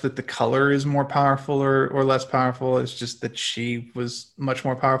so much that the color is more powerful or less powerful. It's just that she was much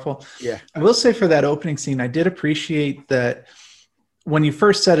more powerful. Yeah, I will say for that opening scene, I did appreciate that when you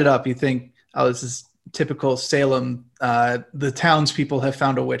first set it up, you think, oh, this is typical Salem, the townspeople have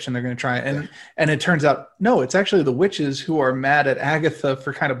found a witch and they're going to try it. And it turns out, no, it's actually the witches who are mad at Agatha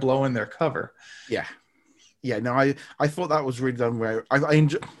for kind of blowing their cover. Yeah. Yeah, no, I thought that was really done where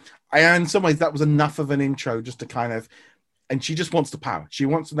in some ways that was enough of an intro just to kind of, and she just wants the power. She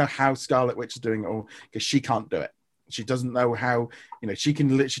wants to know how Scarlet Witch is doing it all because she can't do it. She doesn't know how, she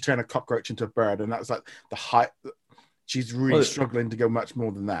can literally turn a cockroach into a bird. And that's like the height. She's really struggling to go much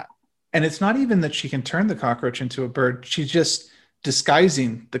more than that. And it's not even that she can turn the cockroach into a bird. She's just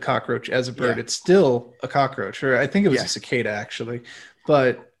disguising the cockroach as a bird. Yeah. It's still a cockroach, or I think it was a cicada actually.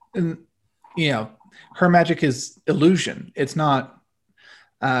 But, her magic is illusion. It's not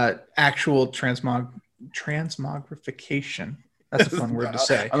actual transmogrification. That's a fun word to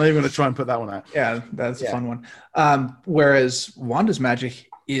say. I'm not even going to try and put that one out. Yeah, that's a fun one. Whereas Wanda's magic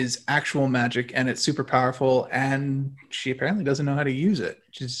is actual magic, and it's super powerful, and she apparently doesn't know how to use it.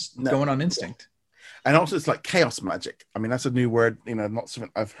 She's going on instinct. And also it's like chaos magic. I mean, that's a new word, not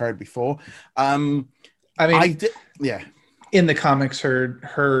something I've heard before. In the comics,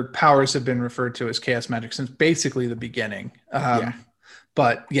 her powers have been referred to as chaos magic since basically the beginning.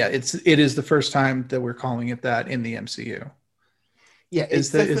 But it is the first time that we're calling it that in the MCU. Yeah,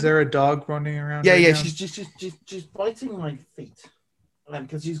 is there a dog running around? Yeah, now? She's biting my feet,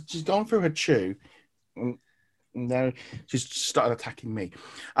 because she's gone through her chew. No, she's started attacking me.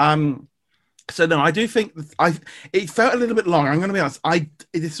 So no, I do think it felt a little bit long. I'm going to be honest.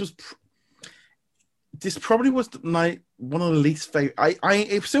 This probably was one of the least favorite.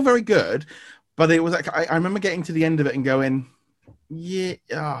 It was still very good, but it was like I remember getting to the end of it and going, it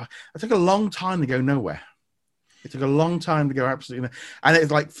took a long time to go nowhere. It took a long time to go absolutely, and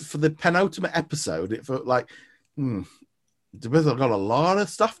it's like for the penultimate episode, it felt like, we've got a lot of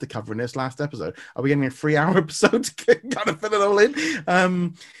stuff to cover in this last episode. Are we getting a 3-hour episode to kind of fit it all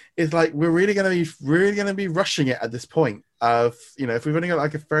in? It's like we're really going to be rushing it at this point. Of if we've only got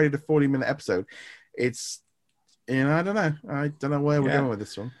like a 30 to 40-minute episode, it's I don't know where we're going with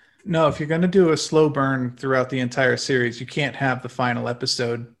this one. No, if you're going to do a slow burn throughout the entire series, you can't have the final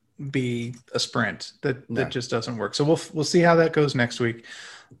episode be a sprint. That just doesn't work. So we'll see how that goes next week.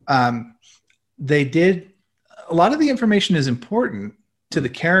 They did a lot of the information is important to the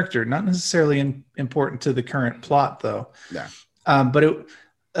character, not necessarily important to the current plot, though. Yeah. But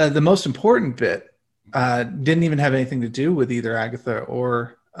the most important bit didn't even have anything to do with either Agatha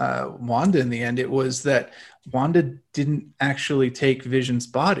or Wanda in the end. It was that Wanda didn't actually take Vision's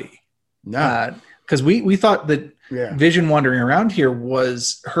body. No. Because we thought that Vision wandering around here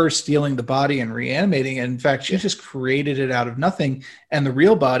was her stealing the body and reanimating it. In fact, she just created it out of nothing, and the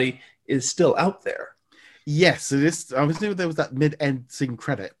real body is still out there. Yes, so obviously there was that mid-end scene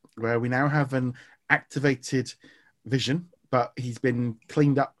credit where we now have an activated Vision, but he's been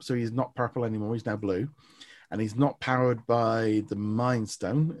cleaned up, so he's not purple anymore. He's now blue, and he's not powered by the Mind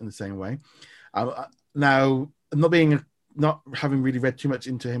Stone in the same way. Now, not having really read too much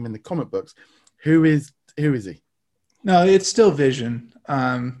into him in the comic books, who is he? No, it's still Vision.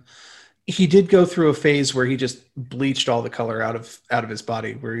 He did go through a phase where he just bleached all the color out of his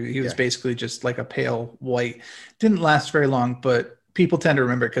body, where he was basically just like a pale white. Didn't last very long, but people tend to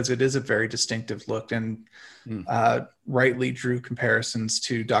remember because it is a very distinctive look, and rightly drew comparisons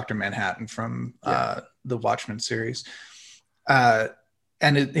to Dr. Manhattan from the Watchmen series.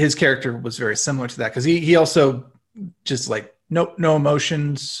 And his character was very similar to that, because he also just like no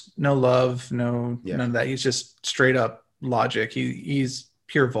emotions, no love, none of that. He's just straight up logic. He's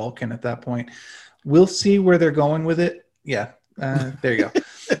pure Vulcan at that point. We'll see where they're going with it. Yeah, there you go.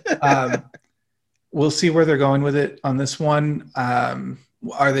 We'll see where they're going with it on this one.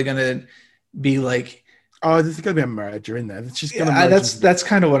 Are they going to be like, oh, there's going to be a merger in there. She's going to that's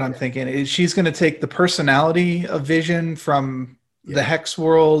kind of what I'm thinking. She's going to take the personality of Vision from the Hex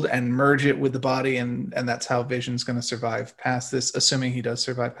world and merge it with the body, and that's how Vision's going to survive past this, assuming he does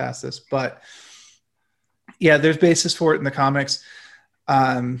survive past this. But yeah, there's basis for it in the comics.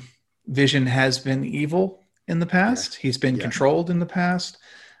 Vision has been evil in the past. He's been controlled in the past.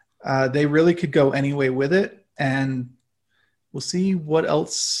 They really could go any way with it, and we'll see what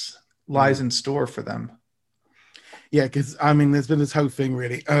else lies in store for them. Yeah, because I mean, there's been this whole thing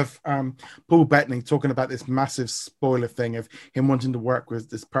really of Paul Bettany talking about this massive spoiler thing of him wanting to work with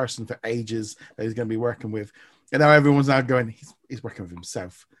this person for ages that he's going to be working with, and now everyone's now going, he's working with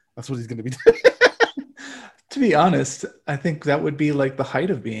himself. That's what he's going to be doing. To be honest, I think that would be like the height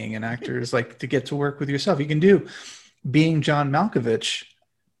of being an actor, is like to get to work with yourself. You can do being John Malkovich,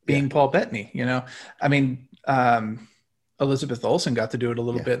 being Paul Bettany. I mean, Elizabeth Olsen got to do it a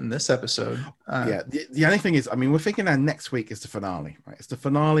little bit in this episode. The only thing is, I mean, we're thinking that next week is the finale, right? It's the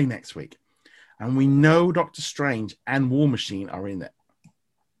finale next week. and we know Doctor Strange and War Machine are in it.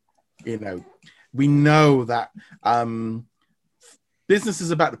 We know that business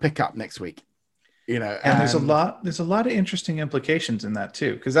is about to pick up next week. And there's a lot of interesting implications in that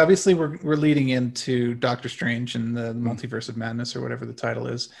too, because obviously we're leading into Doctor Strange and the Multiverse of Madness, or whatever the title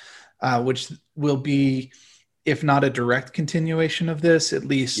is, which will be, if not a direct continuation of this, at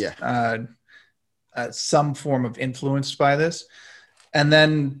least some form of influenced by this. And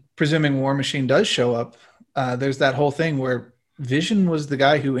then, presuming War Machine does show up, there's that whole thing where Vision was the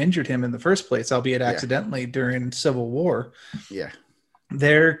guy who injured him in the first place, albeit accidentally during Civil War. Yeah.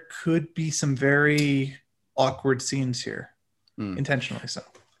 There could be some very awkward scenes here, intentionally so.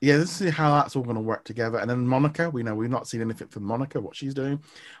 Yeah, this is how that's all going to work together. And then Monica, we know we've not seen anything from Monica, what she's doing.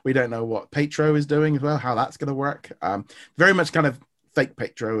 We don't know what Pietro is doing as well, how that's going to work. Very much kind of fake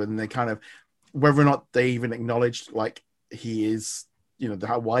Pietro, and they kind of, whether or not they even acknowledged like he is,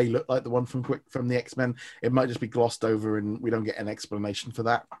 why he looked like the one from the X-Men, it might just be glossed over and we don't get an explanation for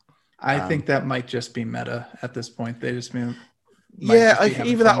that. I think that might just be meta at this point. They just mean...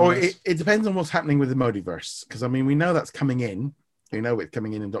 either that or it depends on what's happening with the multiverse, because we know that's coming in. We know it's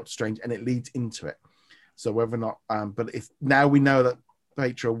coming in Doctor Strange, and it leads into it. So whether or not, but if now we know that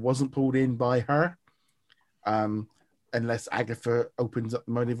Pietro wasn't pulled in by her, unless Agatha opens up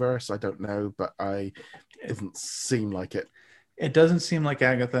the multiverse, I don't know, but it doesn't seem like it. It doesn't seem like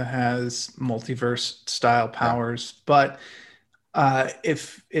Agatha has multiverse style powers, but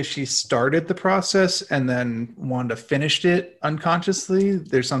if she started the process and then Wanda finished it unconsciously,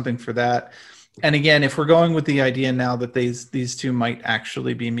 there's something for that. And again, if we're going with the idea now that these two might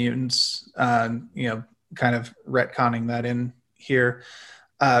actually be mutants, kind of retconning that in here,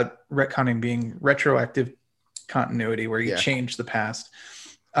 retconning being retroactive continuity where you change the past,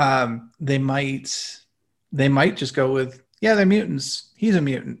 they might just go with, they're mutants. He's a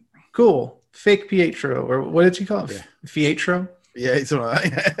mutant. Cool. Fake Pietro, or what did you call it? Pietro? Yeah, it's all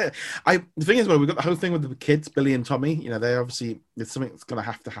right. The thing is, we've got the whole thing with the kids, Billy and Tommy. They obviously, there's something that's going to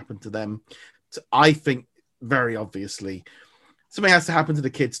have to happen to them. So I think, very obviously, something has to happen to the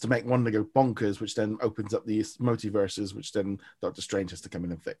kids to make Wanda go bonkers, which then opens up these multiverses, which then Doctor Strange has to come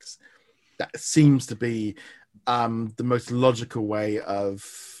in and fix. That seems to be the most logical way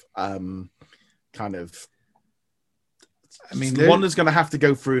of kind of... Wanda's going to have to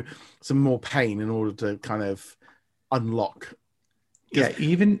go through some more pain in order to kind of unlock. Yeah,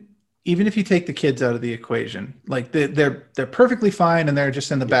 even if you take the kids out of the equation, like they're perfectly fine and they're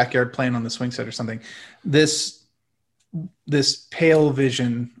just in the backyard playing on the swing set or something. This pale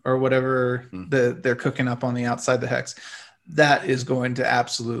vision or whatever they're cooking up on the outside the hex, that is going to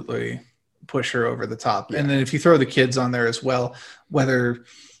absolutely push her over the top. Yeah. And then if you throw the kids on there as well, whether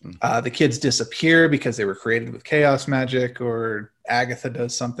the kids disappear because they were created with chaos magic or Agatha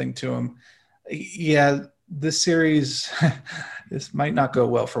does something to them, this series, this might not go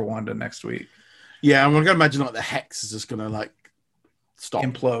well for Wanda next week. Yeah, I'm going to imagine like the hex is just going to like stop.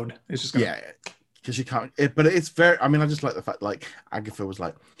 Implode. It's just going because you can't. But it's very, I just like the fact like Agatha was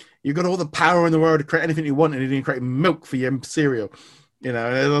like, you got all the power in the world to create anything you want and you didn't create milk for your cereal. And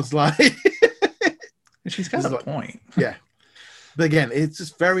it was like... She's got a point. Yeah. But again, it's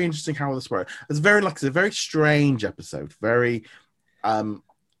just very interesting how this works. It's a very strange episode. Very...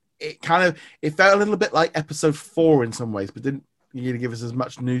 it felt a little bit like episode 4 in some ways, but didn't need to give us as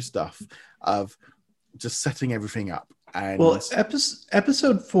much new stuff of just setting everything up. And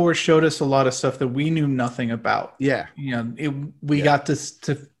episode 4 showed us a lot of stuff that we knew nothing about. Yeah, we got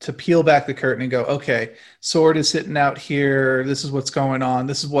to peel back the curtain and go, okay, Sword is sitting out here. This is what's going on.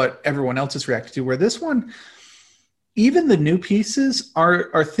 This is what everyone else is reacting to. Where this one, even the new pieces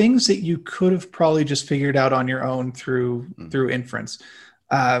are things that you could have probably just figured out on your own through inference.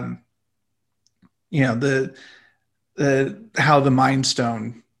 The how the Mind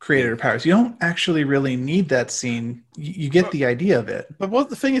Stone created her powers. You don't actually really need that scene. You get the idea of it. But what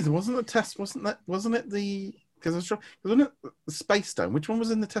the thing is, wasn't it the Space Stone? Which one was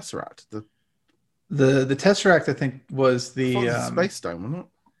in the Tesseract? The Tesseract, I think, was the Space Stone, wasn't it?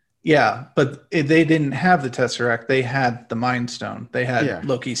 Yeah, but they didn't have the Tesseract. They had the Mind Stone. They had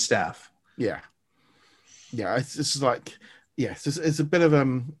Loki's staff. Yeah. It's just like, it's a bit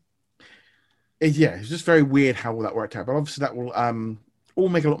of it's just very weird how all that worked out. But obviously that will all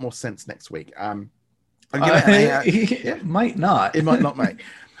make a lot more sense next week. It might not. It might not, mate.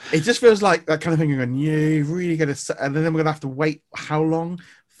 It just feels like that kind of thing. You're going, you really going to, and then we're going to have to wait how long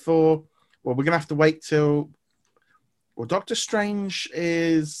for? Well, we're going to have to wait till. Well, Doctor Strange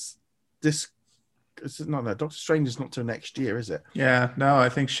is this. No, Doctor Strange is not till next year, is it? Yeah, no, I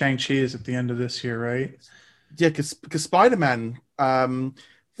think Shang-Chi is at the end of this year, right? Yeah, because Spider-Man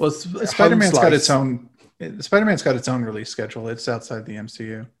Well, Spider-Man's got its own. Spider-Man's got its own release schedule. It's outside the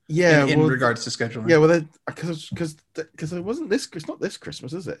MCU. Yeah, in regards to scheduling. Yeah, well, because it wasn't this. It's not this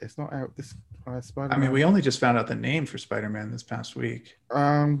Christmas, is it? It's not out this Spider-Man. I mean, we only just found out the name for Spider-Man this past week.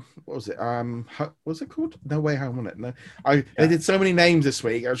 What was it? What was it called? No Way Home, on it. No, they did so many names this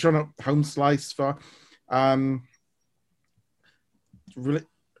week. I was trying to Home Slice for, really.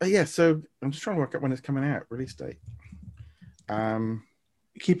 Yeah, so I'm just trying to work out when it's coming out. Release date.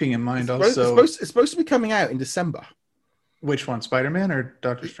 Keeping in mind it's supposed to be coming out in December. Which one, Spider-Man or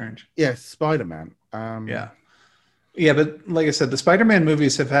Doctor Strange? Yeah, Spider-Man. Yeah, but like I said, the Spider-Man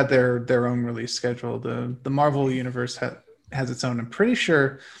movies have had their own release schedule. The Marvel universe has its own. I'm pretty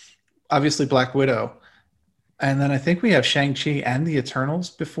sure, obviously, Black Widow, and then I think we have Shang-Chi and the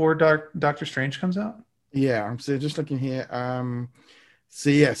Eternals before Doctor Strange comes out. Yeah, I'm just looking here. Doctor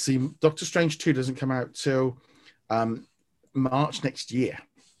Strange 2 doesn't come out till March next year.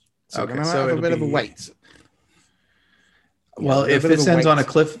 So okay, we're gonna have a bit of a wait. Well, if this ends on a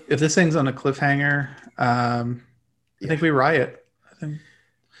cliffhanger, I think we riot. I think.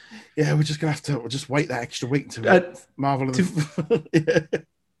 Yeah, we're just gonna have to just wait that extra week until Marvel.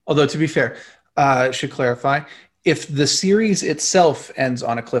 Although to be fair, should clarify, if the series itself ends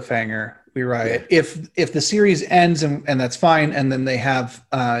on a cliffhanger, we riot. Yeah. If the series ends and that's fine, and then they have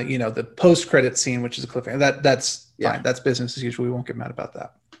the post-credit scene, which is a cliffhanger, that's fine. That's business as usual. We won't get mad about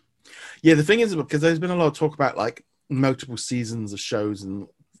that. Yeah, the thing is, because there's been a lot of talk about like multiple seasons of shows, and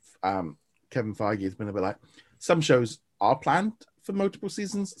Kevin Feige has been a bit like, some shows are planned for multiple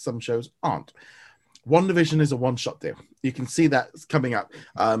seasons, some shows aren't. WandaVision is a one-shot deal. You can see that coming up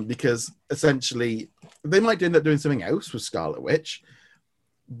because essentially they might end up doing something else with Scarlet Witch,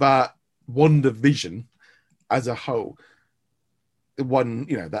 but WandaVision as a whole,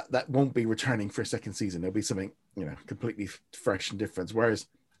 that won't be returning for a second season. There'll be something completely fresh and different. Whereas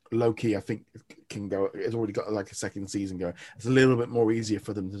Loki, I think, has already got like a second season going. It's a little bit more easier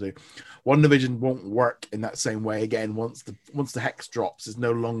for them to do. WandaVision won't work in that same way again. Once the hex drops, it's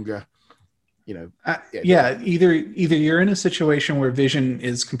no longer, either you're in a situation where Vision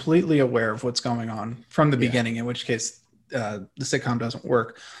is completely aware of what's going on from the beginning, in which case the sitcom doesn't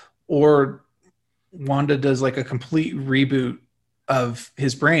work, or Wanda does like a complete reboot of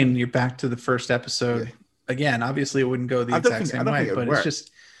his brain. You're back to the first episode again. Obviously, it wouldn't go the exact same way, but it's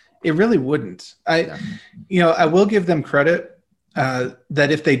just. It really wouldn't. I will give them credit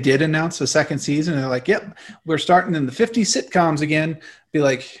that if they did announce a second season, and they're like, "Yep, we're starting in the 50s sitcoms again," be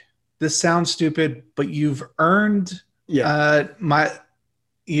like, "This sounds stupid, but you've earned you've at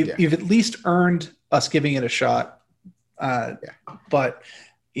least earned us giving it a shot." But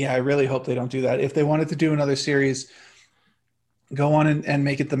I really hope they don't do that. If they wanted to do another series, go on and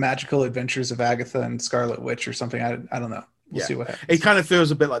make it the Magical Adventures of Agatha and Scarlet Witch or something. I don't know. We'll see what happens. It kind of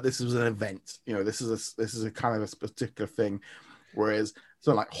feels a bit like this was an event. This is a kind of a particular thing, whereas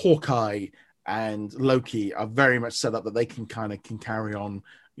something like Hawkeye and Loki are very much set up that they can carry on,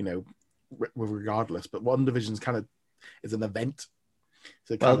 regardless. But WandaVision's kind of is an event.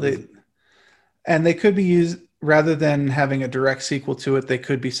 So they could be used rather than having a direct sequel to it. They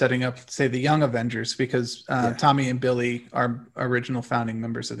could be setting up, say, the Young Avengers, because Tommy and Billy are original founding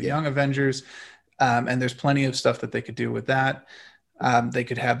members of the Young Avengers. And there's plenty of stuff that they could do with that. They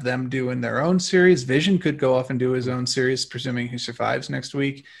could have them doing their own series. Vision could go off and do his own series, presuming he survives next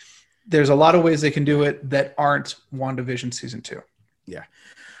week. There's a lot of ways they can do it that aren't WandaVision season 2. Yeah.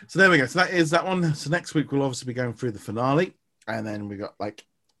 So there we go. So that is that one. So next week we'll obviously be going through the finale, and then we got like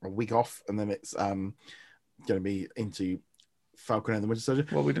a week off, and then it's going to be into Falcon and the Winter Soldier.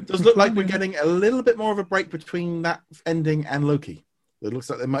 Well, it does look like we're getting a little bit more of a break between that ending and Loki. It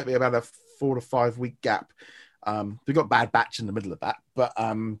looks like there might be about a 4 to 5 week gap. We got Bad Batch in the middle of that, but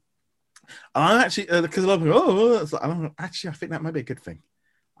I'm actually because a lot of people, I think that might be a good thing.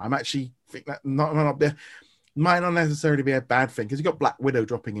 I'm actually think that might not necessarily be a bad thing because you got Black Widow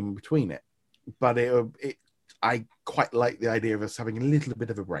dropping in between it, but I quite like the idea of us having a little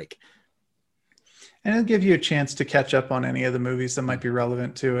bit of a break, and it'll give you a chance to catch up on any of the movies that might be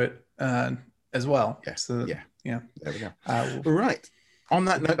relevant to it as well. Yeah. So, there we go. All right. On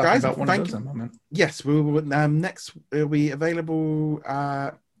that note, guys, thank you. Yes, we will. Next, will be available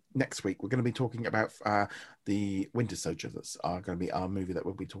next week. We're going to be talking about the Winter Soldier. That's going to be our movie that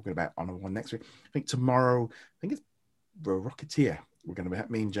we'll be talking about on one next week. I think tomorrow. I think it's Rocketeer. We're going to be.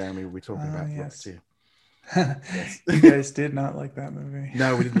 Me and Jeremy will be talking about Rocketeer. Yes. You guys did not like that movie.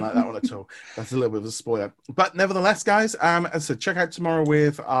 No, we didn't like that one at all. That's a little bit of a spoiler. But nevertheless, guys, so check out tomorrow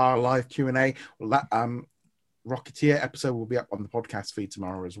with our live Q&A. Rocketeer episode will be up on the podcast feed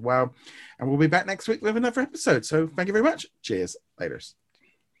tomorrow as well. And we'll be back next week with another episode. So thank you very much. Cheers. Laters.